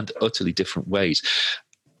completely and utterly different ways.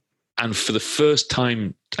 And for the first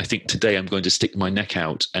time, I think today I'm going to stick my neck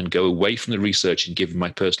out and go away from the research and give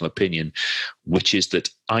my personal opinion, which is that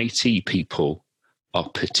IT people are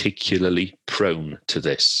particularly prone to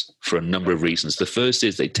this for a number of reasons. The first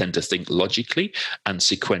is they tend to think logically and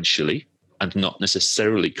sequentially and not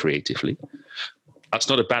necessarily creatively. That's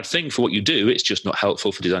not a bad thing for what you do. It's just not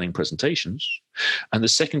helpful for designing presentations. And the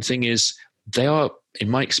second thing is they are, in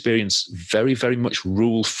my experience, very, very much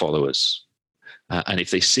rule followers. And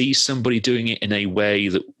if they see somebody doing it in a way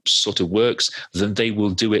that sort of works, then they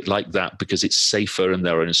will do it like that because it's safer and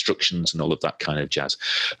there are instructions and all of that kind of jazz.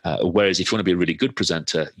 Whereas if you want to be a really good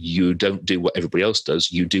presenter, you don't do what everybody else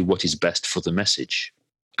does. You do what is best for the message.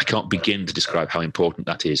 I can't begin to describe how important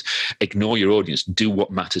that is. Ignore your audience. Do what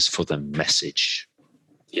matters for the message.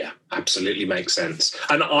 Yeah, absolutely makes sense.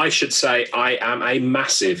 And I should say I am a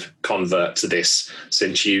massive convert to this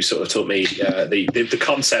since you sort of taught me the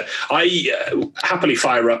concept. I happily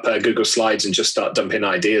fire up Google Slides and just start dumping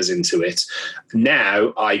ideas into it.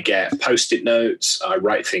 Now I get Post-it notes, I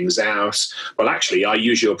write things out. Well, actually, I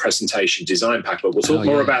use your presentation design pack, but we'll talk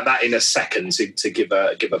more about that in a second to give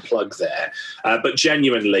a plug there. But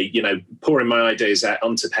genuinely, pouring my ideas out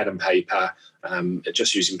onto pen and paper,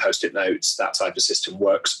 just using Post-it notes, that type of system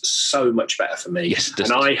works so much better for me. Yes,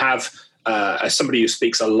 and I have, as somebody who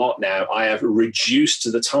speaks a lot now, I have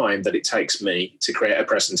reduced the time that it takes me to create a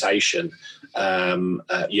presentation,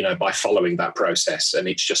 by following that process. And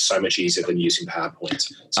it's just so much easier than using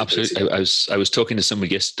PowerPoint. Absolutely. I was talking to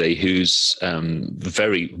somebody yesterday who's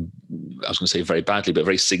very badly, but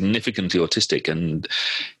very significantly autistic. And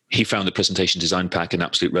he found the presentation design pack an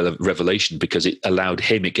absolute revelation because it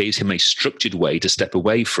gave him a structured way to step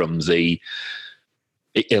away from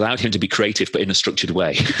it allowed him to be creative, but in a structured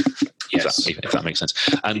way. Yes. if that makes sense.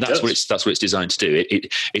 And that's what it's designed to do.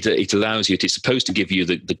 It allows you, it's supposed to give you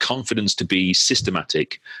the confidence to be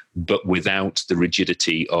systematic, but without the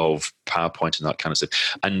rigidity of PowerPoint and that kind of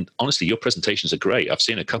stuff. And honestly, your presentations are great. I've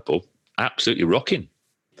seen a couple, absolutely rocking.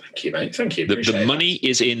 Thank you, mate. Thank you. The money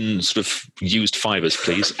is in sort of used fibers,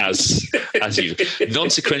 please, as you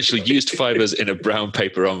non-sequential used fibers in a brown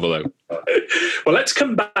paper envelope. Well, let's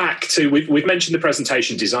come back to we've mentioned the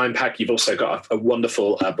presentation design pack. You've also got a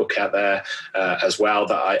wonderful book out there as well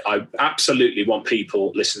that I absolutely want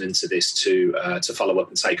people listening to this to follow up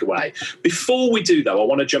and take away. Before we do, though, I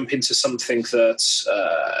want to jump into something that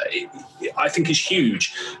I think is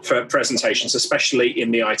huge for presentations, especially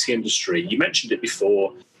in the IT industry. You mentioned it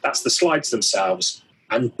before. That's the slides themselves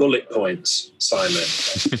and bullet points, Simon.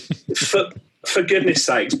 For goodness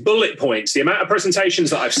sakes, bullet points. The amount of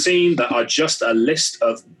presentations that I've seen that are just a list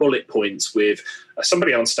of bullet points with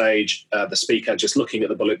somebody on stage, the speaker, just looking at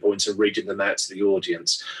the bullet points and reading them out to the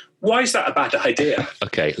audience. Why is that a bad idea?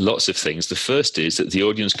 Okay, lots of things. The first is that the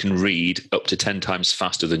audience can read up to 10 times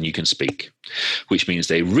faster than you can speak, which means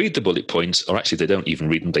they read the bullet points, or actually they don't even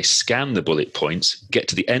read them. They scan the bullet points, get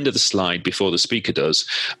to the end of the slide before the speaker does,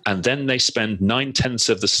 and then they spend 9/10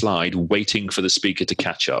 of the slide waiting for the speaker to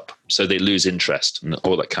catch up. So they lose interest and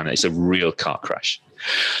all that kind of, it's a real car crash.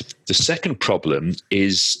 The second problem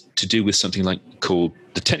is to do with something like called,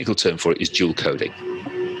 the technical term for it is dual coding.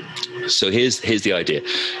 So here's the idea.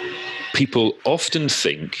 People often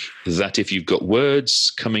think that if you've got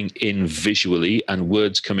words coming in visually and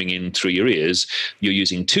words coming in through your ears, you're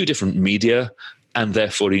using two different media, and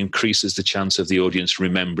therefore it increases the chance of the audience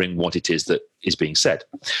remembering what it is that is being said.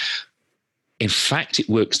 In fact, it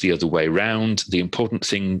works the other way around. The important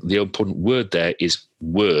word there is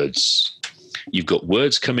words. You've got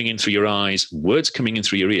words coming in through your eyes, words coming in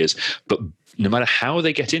through your ears, but no matter how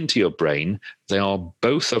they get into your brain, they are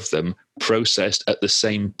both of them processed at the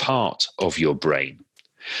same part of your brain.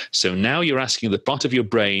 So now you're asking the part of your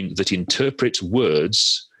brain that interprets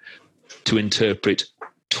words to interpret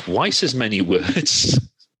twice as many words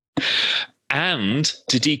and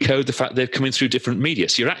to decode the fact they're coming through different media.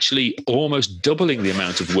 So you're actually almost doubling the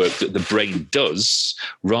amount of work that the brain does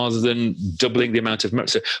rather than doubling the amount of memory.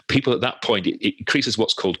 So people at that point, it increases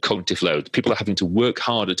what's called cognitive load. People are having to work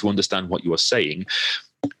harder to understand what you are saying.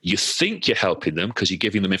 You think you're helping them because you're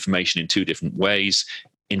giving them information in two different ways.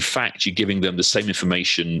 In fact, you're giving them the same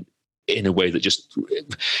information in a way that just,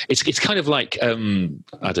 it's kind of like, I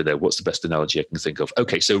don't know, what's the best analogy I can think of?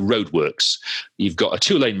 Okay, so roadworks. You've got a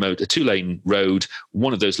two-lane road,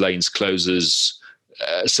 one of those lanes closes,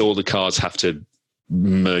 so all the cars have to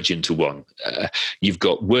merge into one. You've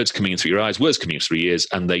got words coming in through your eyes, words coming in through your ears,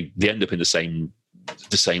 and they end up in the same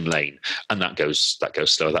lane, and that goes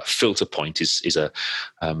slower. That filter point is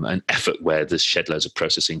an effort where there's shed loads of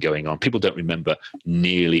processing going on. People don't remember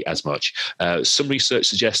nearly as much. Some research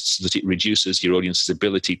suggests that it reduces your audience's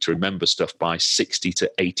ability to remember stuff by 60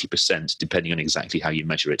 to 80%, depending on exactly how you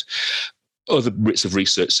measure it. Other bits of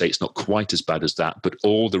research say it's not quite as bad as that, but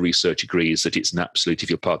all the research agrees that it's an absolute, if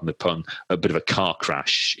you'll pardon the pun, a bit of a car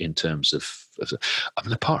crash in terms of I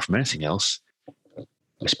mean, apart from anything else,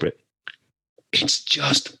 whisper it, it's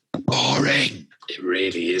just boring. It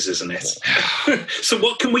really is, isn't it? So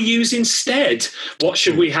what can we use instead? What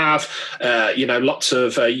should we have? Lots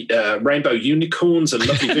of rainbow unicorns and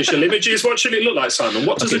lovely visual images. What should it look like, Simon?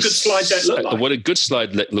 What does a good slide deck look like? What a good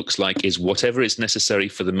slide deck looks like is whatever is necessary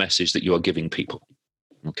for the message that you are giving people.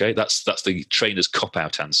 Okay, that's the trainer's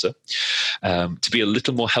cop-out answer. To be a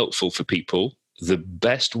little more helpful for people, the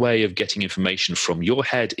best way of getting information from your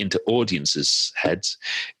head into audiences' heads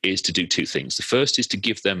is to do two things. The first is to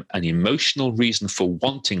give them an emotional reason for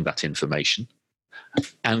wanting that information,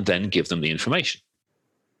 and then give them the information.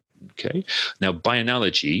 Okay. Now, by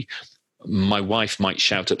analogy, my wife might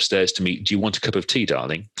shout upstairs to me, "Do you want a cup of tea,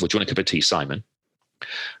 darling?" Or "Do you want a cup of tea, Simon?"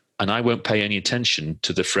 And I won't pay any attention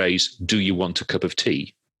to the phrase, "Do you want a cup of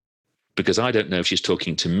tea?" Because I don't know if she's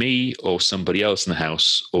talking to me or somebody else in the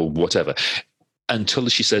house or whatever, until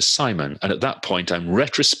she says Simon. And at that point, I'm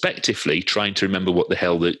retrospectively trying to remember what the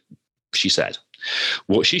hell that she said.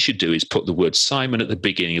 What she should do is put the word Simon at the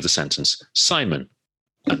beginning of the sentence. Simon.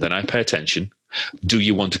 And then I pay attention. Do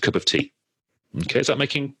you want a cup of tea? Okay, is that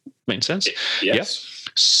making sense? Yes.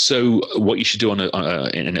 Yeah? So what you should do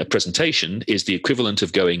in a presentation is the equivalent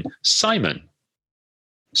of going, Simon.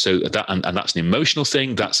 So that, and that's an emotional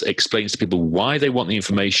thing. That explains to people why they want the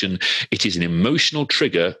information. It is an emotional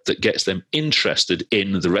trigger that gets them interested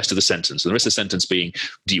in the rest of the sentence. And the rest of the sentence being,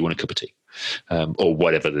 do you want a cup of tea? Or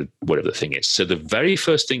whatever the thing is. So the very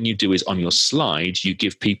first thing you do is on your slide, you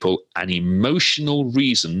give people an emotional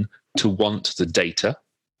reason to want the data,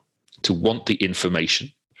 to want the information,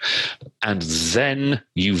 and then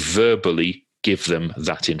you verbally give them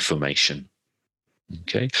that information.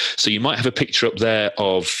 Okay, so you might have a picture up there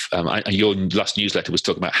of your last newsletter was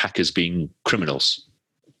talking about hackers being criminals.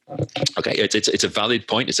 Okay, it's a valid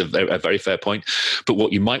point. It's a very fair point. But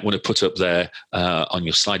what you might want to put up there on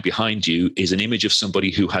your slide behind you is an image of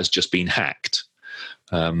somebody who has just been hacked,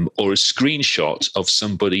 or a screenshot of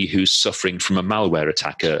somebody who's suffering from a malware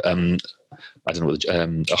attack. I don't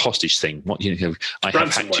know, a hostage thing. I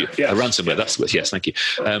have hacked you. Yeah. A ransomware. That's what. Yes, thank you.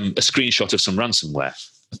 A screenshot of some ransomware.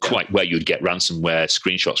 Quite where you'd get ransomware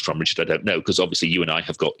screenshots from, Richard, I don't know, because obviously you and I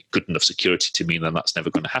have got good enough security to mean that that's never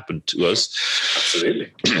going to happen to us.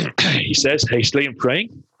 Absolutely. He says, hastily and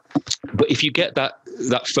praying. But if you get that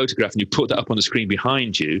that photograph and you put that up on the screen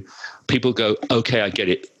behind you, people go, okay, I get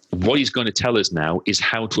it. What he's going to tell us now is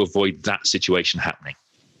how to avoid that situation happening.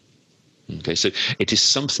 Okay, so it is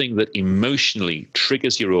something that emotionally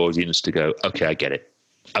triggers your audience to go, okay, I get it.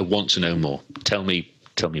 I want to know more. Tell me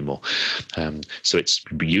more. So it's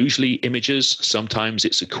usually images. Sometimes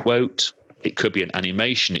it's a quote. It could be an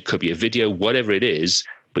animation. It could be a video, whatever it is,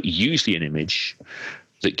 but usually an image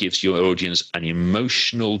that gives your audience an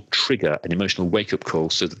emotional trigger, an emotional wake-up call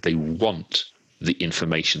so that they want the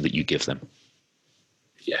information that you give them.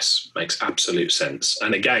 Yes, makes absolute sense.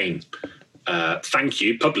 And again, thank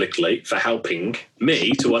you publicly for helping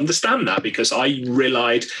me to understand that, because I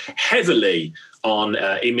relied heavily on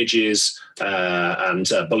images and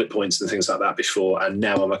bullet points and things like that before, and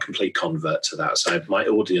now I'm a complete convert to that. So my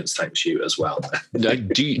audience thanks you as well. Now,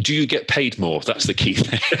 do you get paid more? That's the key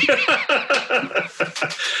thing.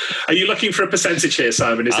 Are you looking for a percentage here,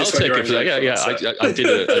 Simon? Is this I'll take it for that. Yeah.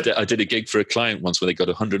 I did a gig for a client once where they got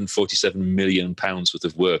 £147 million worth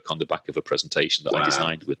of work on the back of a presentation that I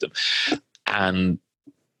designed with them. And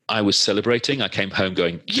I was celebrating. I came home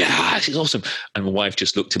going, yeah, this is awesome. And my wife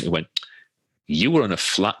just looked at me and went, you were on a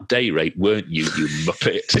flat day rate, weren't you, you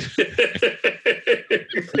muppet?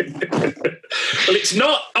 Well, it's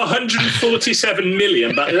not 147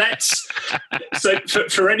 million, but so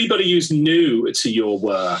for anybody who's new to your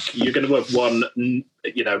work, you're going to have one,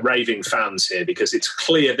 raving fans here, because it's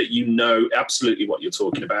clear that you know absolutely what you're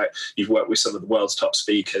talking about. You've worked with some of the world's top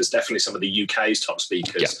speakers, definitely some of the UK's top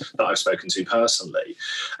speakers that I've spoken to personally.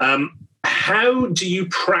 How do you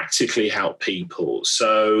practically help people?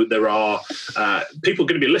 So there are people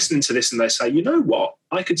going to be listening to this and they say, you know what,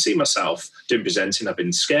 I could see myself doing presenting. I've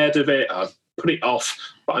been scared of it. I've put it off,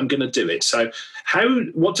 but I'm going to do it. So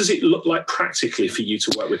what does it look like practically for you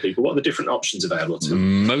to work with people? What are the different options available to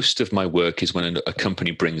them? Most of my work is when a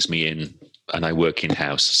company brings me in and I work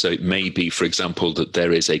in-house. So it may be, for example, that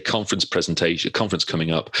there is a conference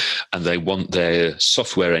coming up, and they want their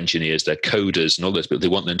software engineers, their coders and all this, but they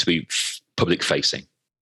want them to be public facing.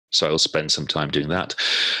 So I'll spend some time doing that.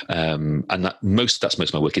 And that's most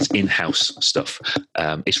of my work. It's in-house stuff.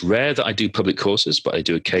 It's rare that I do public courses, but I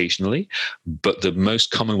do occasionally. But the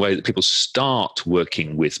most common way that people start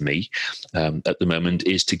working with me at the moment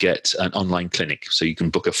is to get an online clinic. So you can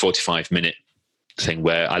book a 45-minute thing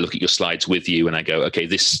where I look at your slides with you and I go, okay,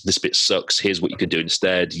 this bit sucks. Here's what you could do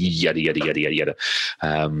instead, yada, yada, yada, yada, yada.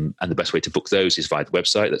 And the best way to book those is via the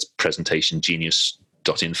website. That's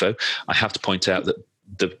presentationgenius.info. I have to point out that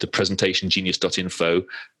the presentationgenius.info,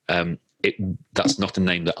 that's not a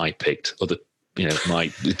name that I picked. Because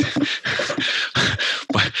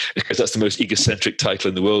that's the most egocentric title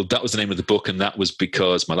in the world. That was the name of the book, and that was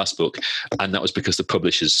because my last book, and that was because the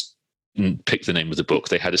publishers pick the name of the book.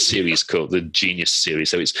 They had a series called the Genius series.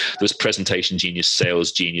 So there was Presentation Genius,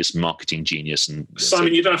 Sales Genius, Marketing Genius. And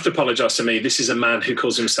Simon, you don't have to apologize to me. This is a man who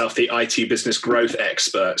calls himself the IT business growth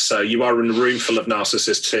expert. So you are in a room full of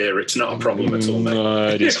narcissists here. It's not a problem at all, mate. No,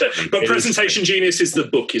 it is. But Presentation Genius is the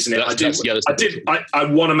book, isn't it? I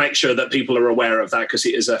want to make sure that people are aware of that, because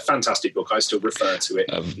it is a fantastic book. I still refer to it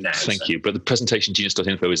now. Thank you. But the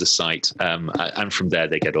presentationgenius.info is a site, and from there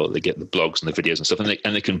they get the blogs and the videos and stuff, and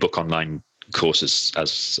they can book online courses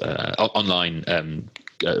as online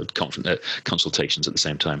consultations at the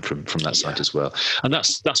same time from that site as well. And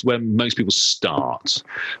that's where most people start.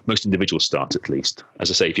 Most individuals start, at least. As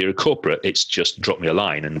I say, if you're a corporate, it's just drop me a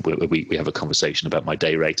line and we have a conversation about my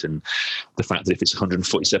day rate and the fact that if it's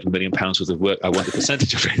 £147 million worth of work, I want a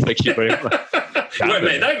percentage of it. Thank you very much. You won't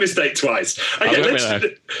make that mistake twice.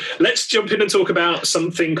 Okay, let's jump in and talk about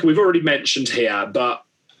something we've already mentioned here, but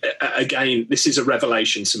again, this is a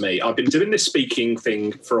revelation to me. I've been doing this speaking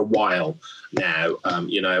thing for a while now.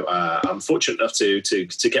 I'm fortunate enough to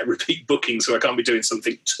get repeat bookings, so I can't be doing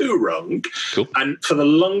something too wrong. Cool. And for the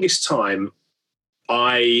longest time,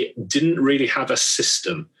 I didn't really have a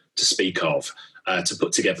system to speak of to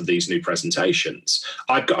put together these new presentations.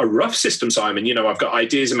 I've got a rough system, Simon. I've got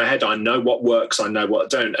ideas in my head. I know what works. I know what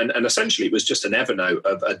don't. And essentially, it was just an Evernote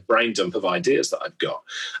of a brain dump of ideas that I've got.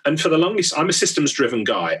 And for the longest, I'm a systems-driven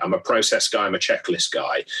guy. I'm a process guy. I'm a checklist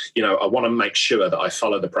guy. I want to make sure that I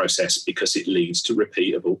follow the process because it leads to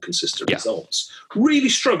repeatable, consistent results. Really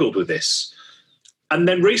struggled with this. And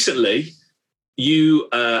then recently, you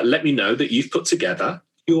let me know that you've put together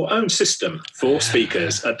your own system for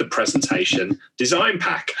speakers at the Presentation Design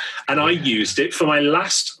Pack. And I used it for my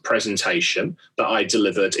last presentation that I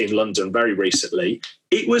delivered in London very recently.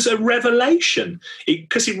 It was a revelation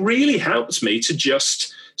because it really helped me to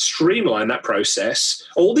just streamline that process.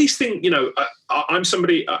 All these things, I'm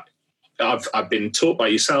somebody... I've been taught by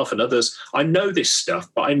yourself and others. I know this stuff,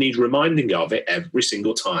 but I need reminding of it every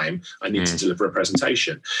single time I need to deliver a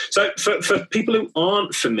presentation. So for people who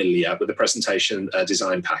aren't familiar with the presentation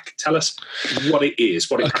design pack, tell us what it is,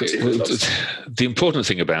 what it practically does. The important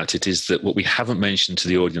thing about it is that what we haven't mentioned to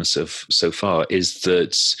the audience of so far is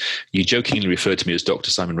that you jokingly referred to me as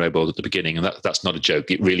Dr. Simon Raybould at the beginning, and that's not a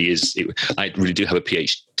joke. It really is. I really do have a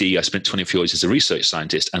PhD. I spent 24 years as a research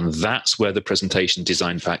scientist, and that's where the presentation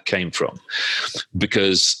design pack came from,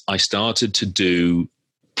 because I started to do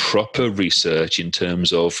proper research in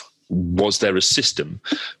terms of, was there a system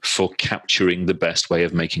for capturing the best way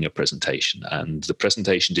of making a presentation? And the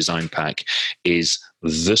presentation design pack is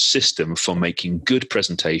the system for making good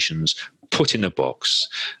presentations, put in a box,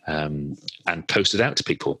 and posted out to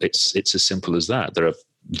people. It's as simple as that. There are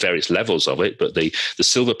various levels of it, but the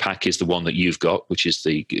silver pack is the one that you've got, which is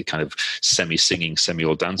the kind of semi-singing,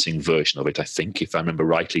 semi-all-dancing version of it, I think, if I remember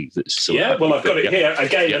rightly. Yeah, well, I've got it here.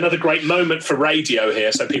 Again, another great moment for radio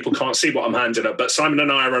here, so people can't see what I'm handing up, but Simon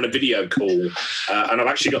and I are on a video call, and I've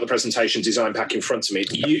actually got the presentation design pack in front of me.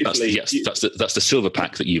 That's the silver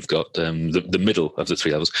pack that you've got, the middle of the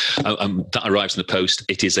three levels. That arrives in the post.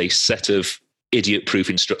 It is a set of idiot-proof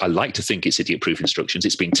I like to think it's idiot-proof instructions.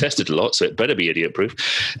 It's been tested a lot, so it better be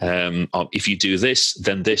idiot-proof. If you do this,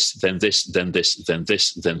 then this, then this, then this, then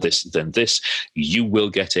this, then this, then this, you will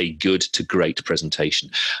get a good to great presentation.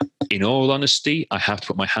 In all honesty, I have to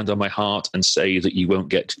put my hand on my heart and say that you won't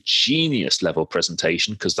get genius-level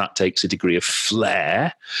presentation, because that takes a degree of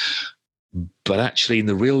flair. But actually, in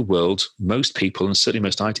the real world, most people, and certainly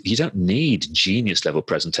most IT, you don't need genius level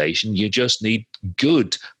presentation. You just need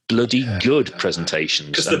good, bloody good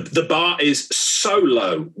presentations. Because the bar is so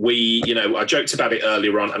low. I joked about it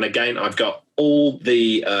earlier on, and again, I've got all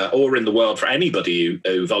the awe in the world for anybody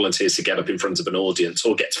who volunteers to get up in front of an audience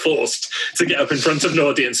or gets forced to get up in front of an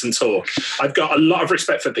audience and talk. I've got a lot of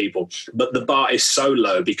respect for people, but the bar is so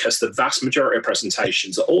low because the vast majority of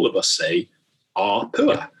presentations that all of us see are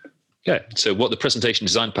poor. Yeah. So what the presentation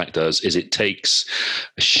design pack does is it takes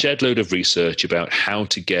a shed load of research about how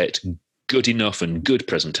to get good enough and good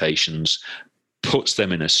presentations, puts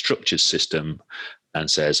them in a structured system, and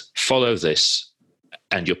says, follow this,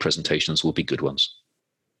 and your presentations will be good ones.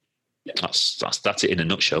 Yeah. That's it in a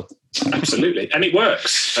nutshell. Absolutely, and it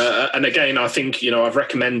works. And again, I think I've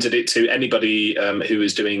recommended it to anybody who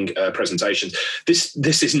is doing presentations.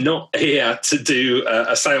 This is not here to do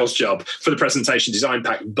a sales job for the presentation design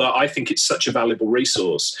pack, but I think it's such a valuable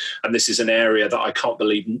resource. And this is an area that I can't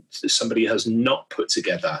believe somebody has not put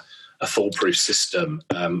together a foolproof system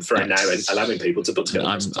for now and allowing people to put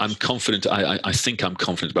together. I'm confident. I think I'm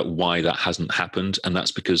confident about why that hasn't happened, and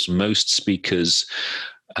that's because most speakers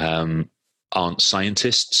aren't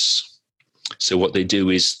scientists. So what they do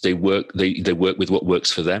is they work with what works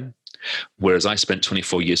for them. Whereas I spent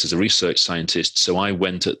 24 years as a research scientist, so I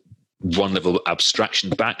went at one level of abstraction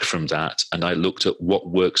back from that, and I looked at what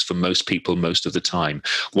works for most people most of the time.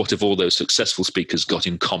 What have all those successful speakers got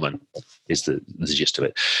in common is the gist of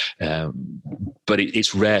it. But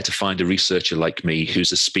it's rare to find a researcher like me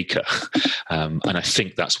who's a speaker. And I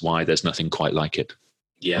think that's why there's nothing quite like it.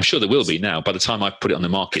 Yeah. I'm sure there will be now. By the time I put it on the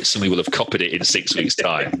market, somebody will have copied it in 6 weeks'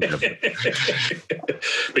 time.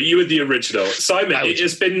 But you were the original. Simon, it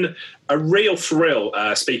has been a real thrill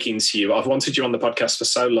speaking to you. I've wanted you on the podcast for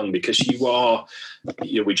so long because you are,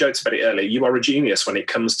 we joked about it earlier, you are a genius when it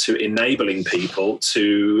comes to enabling people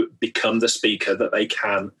to become the speaker that they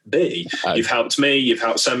can be. You've helped me, you've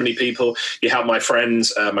helped so many people. You helped my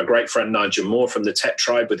friends, my great friend Nigel Moore from the Tech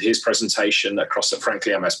Tribe with his presentation across at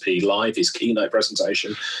Frankly MSP Live, his keynote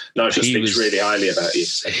presentation. Nigel speaks really highly about you.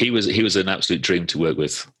 He was an absolute dream to work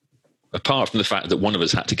with. Apart from the fact that one of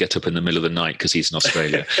us had to get up in the middle of the night because he's in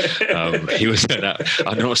Australia. He was.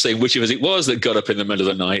 I'm not saying which of us it was that got up in the middle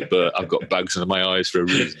of the night, but I've got bags under my eyes for a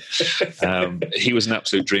reason. He was an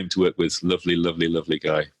absolute dream to work with. Lovely, lovely, lovely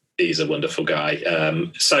guy. He's a wonderful guy.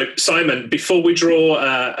 So, Simon, before we draw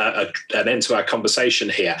an end to our conversation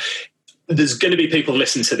here, there's going to be people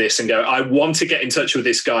listen to this and go, I want to get in touch with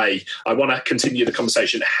this guy. I want to continue the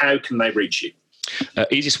conversation. How can they reach you?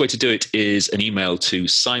 Easiest way to do it is an email to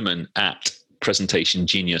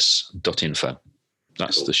simon@presentationgenius.info.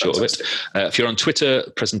 That's cool. The short of it. If you're on Twitter,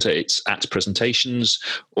 it's @presentations,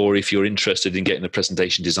 or if you're interested in getting the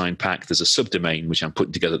presentation design pack, there's a subdomain which I'm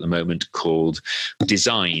putting together at the moment called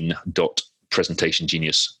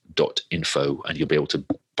design.presentationgenius.info, and you'll be able to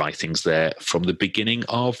buy things there from the beginning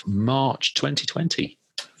of March 2020.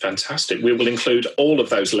 Fantastic. We will include all of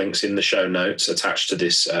those links in the show notes attached to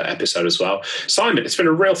this episode as well. Simon, it's been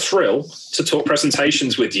a real thrill to talk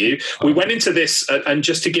presentations with you. We went into this, and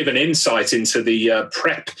just to give an insight into the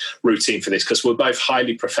prep routine for this, because we're both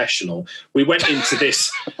highly professional, we went into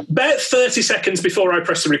this about 30 seconds before I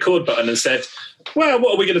pressed the record button and said, well,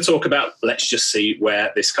 what are we going to talk about? Let's just see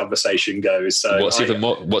where this conversation goes. So what's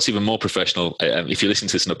even more professional, if you listen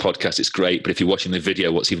to this on a podcast, it's great. But if you're watching the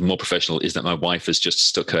video, what's even more professional is that my wife has just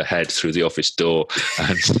stuck her head through the office door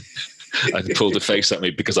and pulled her face at me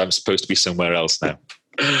because I'm supposed to be somewhere else now.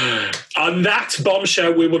 On that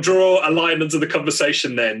bombshell, we will draw a line under the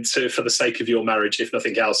conversation then for the sake of your marriage, if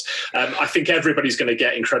nothing else. I think everybody's going to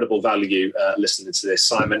get incredible value listening to this.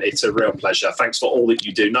 Simon, it's a real pleasure. Thanks for all that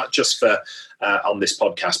you do, not just for on this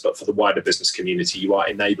podcast, but for the wider business community. You are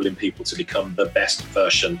enabling people to become the best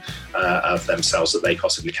version of themselves that they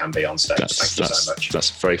possibly can be on stage. Thank you so much.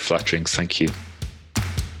 That's very flattering. Thank you.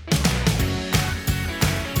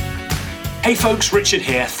 Hey folks, Richard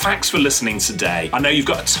here. Thanks for listening today. I know you've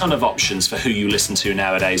got a ton of options for who you listen to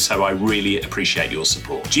nowadays, so I really appreciate your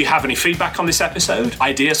support. Do you have any feedback on this episode?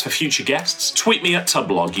 Ideas for future guests? Tweet me at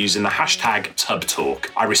Tublog using the hashtag TubTalk.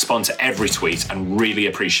 I respond to every tweet and really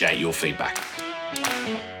appreciate your feedback.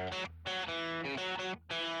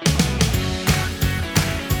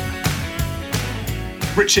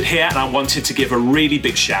 Richard here, and I wanted to give a really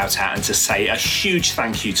big shout out and to say a huge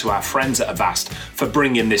thank you to our friends at Avast for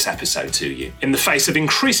bringing this episode to you. In the face of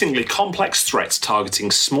increasingly complex threats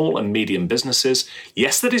targeting small and medium businesses,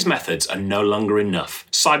 Yesterday's methods are no longer enough.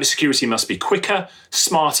 Cybersecurity must be quicker,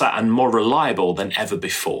 smarter, and more reliable than ever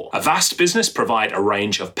before. Avast Business provide a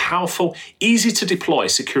range of powerful, easy to deploy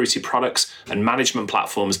security products and management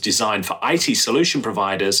platforms designed for IT solution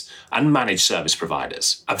providers and managed service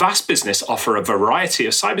providers. Avast Business offer a variety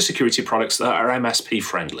of cybersecurity products that are MSP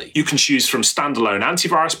friendly. You can choose from standalone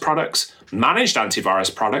antivirus products, managed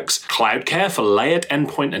antivirus products, CloudCare for layered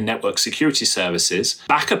endpoint and network security services,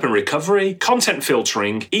 backup and recovery, content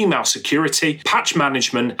filtering, email security, patch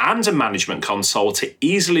management, and a management console to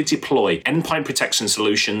easily deploy endpoint protection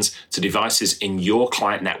solutions to devices in your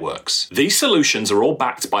client networks. These solutions are all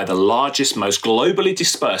backed by the largest, most globally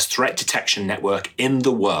dispersed threat detection network in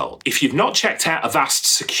the world. If you've not checked out Avast's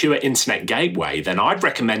secure internet gateway, then I'd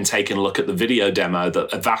recommend taking a look at the video demo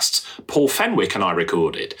that Avast's Paul Fenwick and I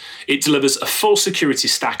recorded. It delivers a full security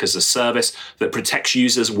stack as a service that protects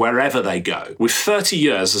users wherever they go. With 30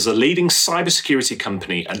 years as a leading cybersecurity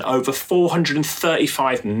company and over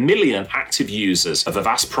 435 million active users of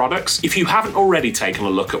Avast products, if you haven't already taken a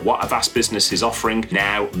look at what Avast Business is offering,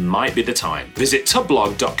 now might be the time. Visit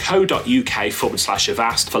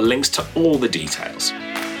tublog.co.uk/Avast for links to all the details.